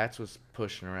 Pats was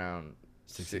pushing around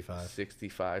 65.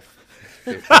 65.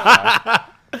 55. I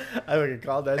fucking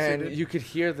called that shit. And Dude. you could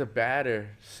hear the batter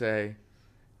say,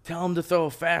 "Tell him to throw a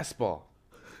fastball."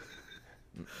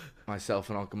 Myself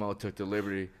and Uncle Mo took the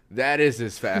liberty. That is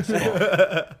his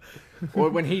fastball. Or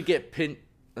when he'd get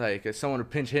if someone would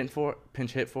pinch hit for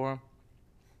him,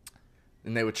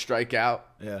 and they would strike out,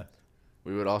 Yeah.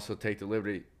 we would also take the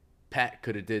liberty. Pat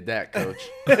could have did that, coach.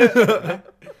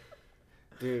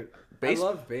 Dude, I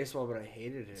love baseball, but I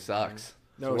hated it. Sucks.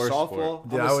 No, It's the worst softball.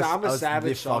 Dude, I'm a I was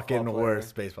savage the fucking softball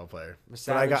worst player. baseball player. I'm a But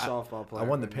savage softball player. I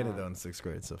won the but pennant not- though in 6th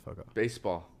grade, so fuck off.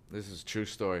 Baseball. This is a true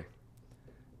story.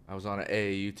 I was on an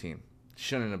AAU team.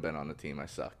 Shouldn't have been on the team. I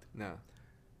sucked. No.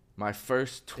 My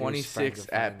first It was friends 26 of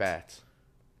friends. at-bats.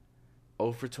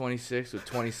 0 for 26 with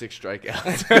 26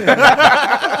 strikeouts.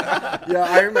 Yeah,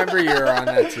 I remember you were on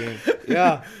that team.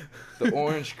 Yeah. The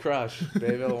Orange Crush.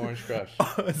 Bayville Orange Crush.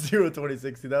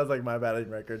 0-2060. That was like my batting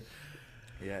record.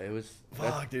 Yeah, it was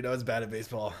Fuck, dude, I was bad at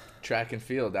baseball. track and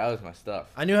field. That was my stuff.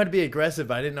 I knew how to be aggressive,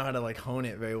 but I didn't know how to like hone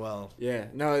it very well. Yeah,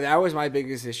 no, that was my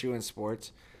biggest issue in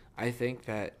sports. I think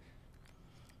that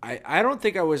I don't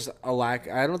think I was a lack.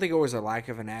 I don't think it was a lack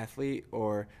of an athlete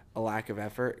or a lack of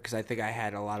effort, because I think I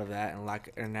had a lot of that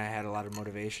and I had a lot of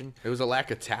motivation. It was a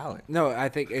lack of talent. No, I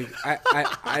think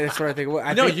that's what I think.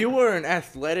 No, you were an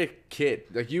athletic kid.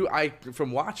 Like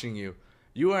from watching you,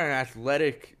 you were an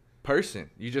athletic person.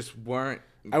 You just weren't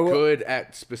good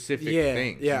at specific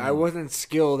things. Yeah, I wasn't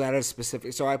skilled at a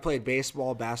specific. So I played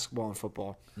baseball, basketball, and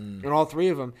football, and all three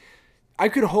of them, I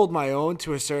could hold my own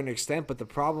to a certain extent. But the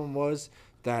problem was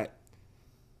that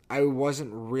I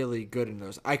wasn't really good in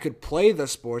those. I could play the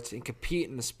sports and compete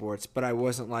in the sports, but I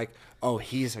wasn't like, oh,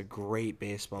 he's a great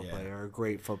baseball player or a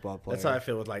great football player. That's how I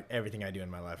feel with like everything I do in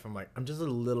my life. I'm like, I'm just a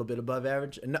little bit above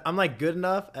average, and I'm like good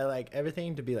enough at like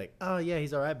everything to be like, oh yeah,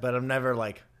 he's all right. But I'm never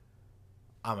like,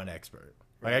 I'm an expert.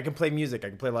 Like I can play music, I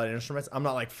can play a lot of instruments. I'm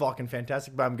not like fucking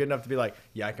fantastic, but I'm good enough to be like,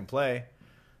 yeah, I can play.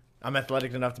 I'm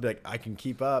athletic enough to be like, I can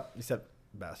keep up. Except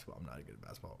basketball, I'm not good at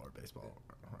basketball or baseball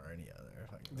or any other.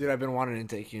 Dude, I've been wanting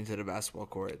to take you into the basketball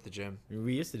court at the gym.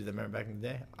 We used to do that, remember back in the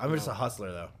day. I'm just a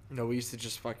hustler though. No, we used to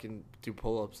just fucking do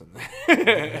pull-ups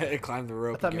and climb the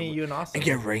rope. I thought me, you, and Austin. and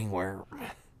get ringworm.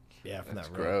 Yeah, from That's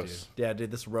that rope, gross. dude. Yeah,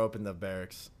 dude, this rope in the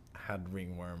barracks had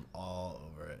ringworm all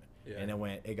over it, Yeah.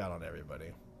 and it got on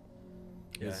everybody.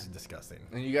 It was disgusting.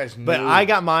 And you guys knew. But I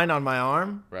got mine on my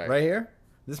arm, Right. right here.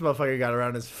 This motherfucker got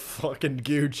around his fucking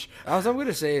gooch, All I'm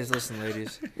gonna say is, listen,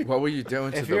 ladies, What were you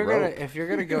doing to if the you're rope?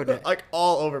 gonna go down, like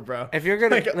all over, bro. if you're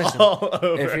gonna Like, listen, all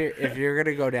over. if you're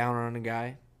gonna go down on a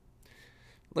guy,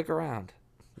 look around.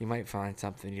 You might find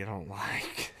something you don't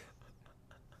like.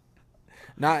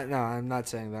 No, I'm not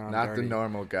saying that I'm Not dirty. the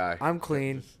normal guy. I'm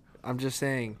clean. I'm just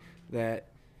saying that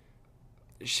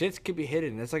shits could be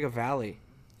hidden. It's like a valley.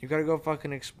 You gotta go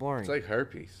fucking exploring. It's like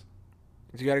herpes.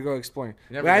 You gotta go exploring.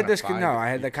 You're But never I had gonna this. find No, it. I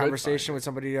had You that could conversation find with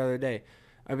somebody the other day.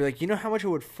 I'd be like, you know how much it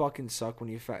would fucking suck when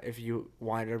if you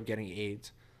wind up getting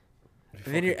AIDS.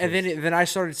 And then I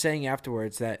started saying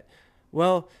afterwards that,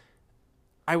 well,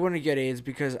 I wouldn't get AIDS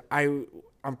because I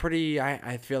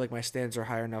feel like my standards are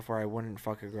high enough where I wouldn't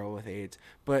fuck a girl with AIDS.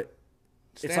 But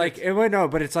it's like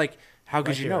but it's like, how could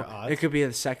Like you your know? odds? It could be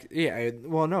the sex. Yeah,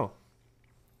 well, no.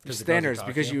 Because the girls Standards, are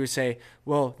because talking. you would say,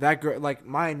 well, that girl, like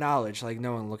my knowledge, like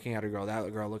no one looking at a girl, that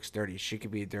girl looks dirty. She could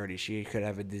be dirty. She could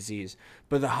have a disease.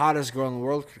 But the hottest girl in the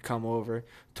world could come over,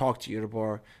 talk to you at a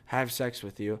bar, have sex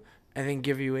with you, and then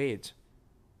give you AIDS.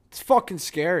 It's fucking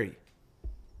scary.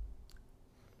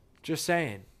 Just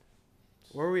saying.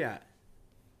 Where are we at?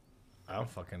 I don't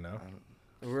fucking know.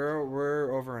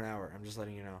 We're over an hour. I'm just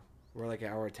letting you know. We're like an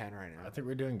hour 10 right now. I think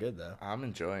we're doing good though. I'm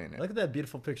enjoying it. Look at that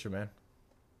beautiful picture, man.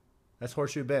 That's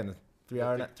Horseshoe Bend.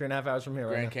 3.5 hours from here,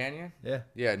 right? Grand now. Canyon? Yeah.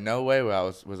 Yeah, no way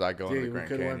was I going to Dude, the we Grand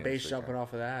could Canyon. have went base this jumping weekend.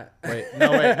 off of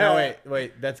that.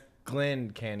 Wait. That's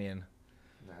Glen Canyon.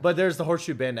 But there's the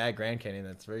Horseshoe Bend at Grand Canyon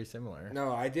that's very similar.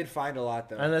 No, I did find a lot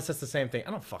though. Unless it's the same thing.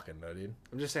 I don't fucking know, dude.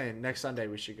 I'm just saying, next Sunday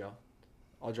we should go.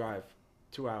 I'll drive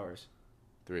 2 hours.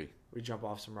 3. We jump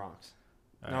off some rocks.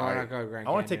 No, All we're right. not going to Grand I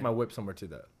Canyon. want to take my whip somewhere too,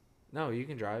 though. No, you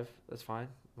can drive. That's fine.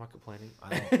 I'm not complaining.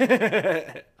 I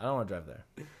don't want to drive there.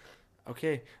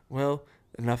 Okay, well,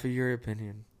 enough of your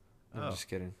opinion. I'm Oh. just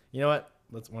kidding. You know what?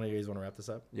 One of you guys want to wrap this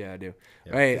up? Yeah, I do.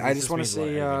 Yeah. Hey, This I just want to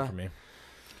means say, everything for me.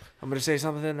 I'm going to say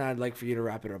something, and I'd like for you to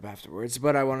wrap it up afterwards.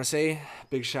 But I want to say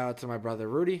big shout out to my brother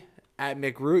Rudy at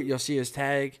McRoot. You'll see his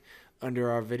tag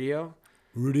under our video.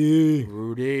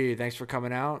 Rudy, thanks for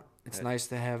coming out. It's nice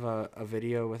to have a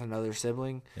video with another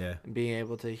sibling and being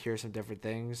able to hear some different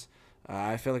things.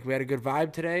 I feel like we had a good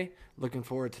vibe today. Looking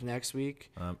forward to next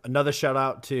week. Another shout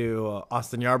out to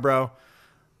Austin Yarbrough.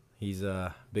 He's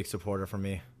a big supporter for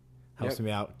me. Helps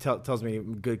me out. Tells me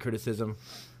good criticism.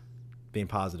 Being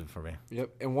positive for me. Yep.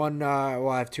 And one, I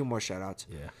have two more shout outs.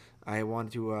 Yeah. I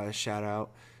want to shout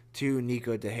out to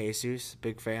Nico DeJesus,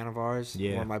 big fan of ours.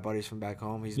 Yeah. One of my buddies from back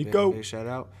home. He's Nico. been a big shout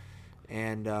out.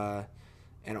 And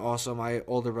also my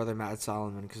older brother, Matt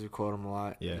Solomon, because we quote him a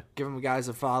lot. Yeah. Give him guys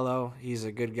a follow. He's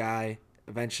a good guy.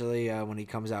 Eventually, when he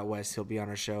comes out west, he'll be on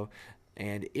our show.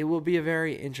 And it will be a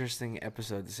very interesting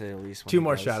episode, to say the least. Two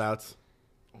more shout outs.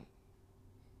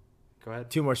 Go ahead.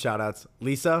 Two more shout outs.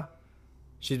 Lisa.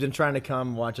 She's been trying to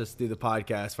come watch us do the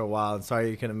podcast for a while, and sorry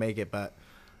you couldn't make it, but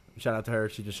shout out to her.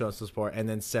 She just showed us some support. And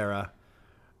then Sarah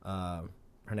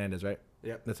Hernandez, right?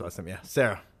 Yep. That's awesome. Yeah,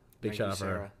 Sarah. Big Thank shout you, out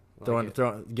for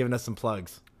Sarah. her. Giving us some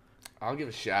plugs. I'll give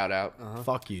a shout out.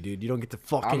 Fuck you, dude. You don't get to I'm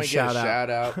fucking gonna shout give a out. shout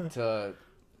out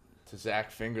to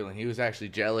Zach Fingerlin. He was actually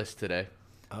jealous today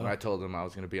when I told him I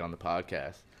was gonna be on the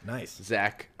podcast. Nice.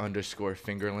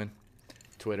 Zach_Fingerlin,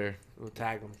 Twitter. We'll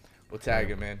tag him. We'll tag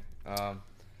him in.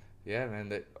 Yeah,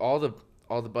 man. All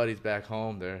the buddies back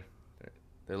home,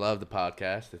 they love the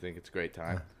podcast. I think it's a great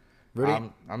time. Rudy?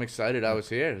 I'm excited. I was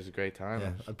here. It was a great time.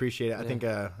 Yeah, I appreciate it. I think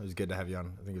it was good to have you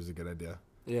on. I think it was a good idea.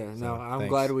 Yeah, So, I'm thanks.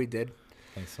 glad we did.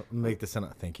 Thanks. Make this an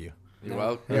thank you. You're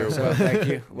welcome. Yeah, so thank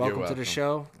you. Welcome to welcome. the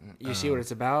show. You see what it's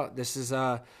about. This is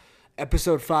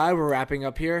episode 5. We're wrapping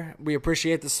up here. We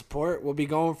appreciate the support. We'll be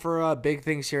going for big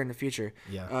things here in the future.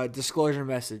 Yeah. Disclosure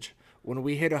message. When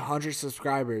we hit 100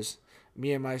 subscribers,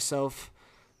 me and myself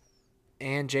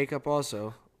and Jacob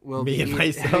also will Me be and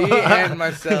myself. Me and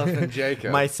myself and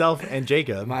Jacob. Myself and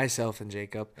Jacob. myself and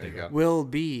Jacob There you go. will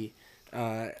be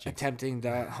attempting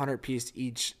the 100-piece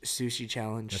each sushi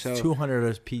challenge. That's So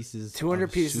 200 pieces. 200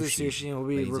 of pieces of sushi, and we'll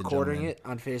be ladies and recording gentlemen. it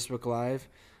on Facebook Live.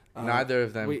 Neither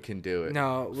of them can do it.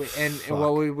 No, and Fuck.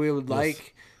 what we would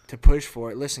like to push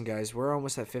for it. Listen, guys, we're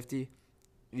almost at 50.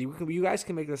 You guys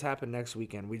can make this happen next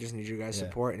weekend. We just need your guys'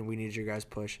 support, and we need your guys'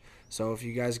 push. So if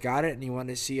you guys got it and you want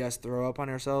to see us throw up on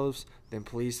ourselves, then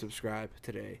please subscribe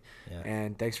today. Yeah.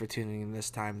 And thanks for tuning in this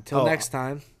time. Until next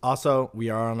time. Also, we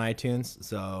are on iTunes,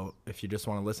 so if you just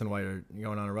want to listen while you're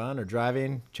going on a run or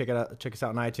driving, check it out. Check us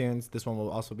out on iTunes. This one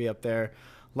will also be up there.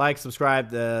 Like, subscribe.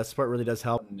 The support really does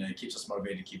help, and it keeps us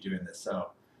motivated to keep doing this.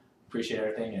 So appreciate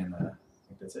everything, and I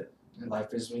think that's it. Life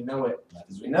as we know it. Life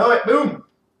as we know it. Boom.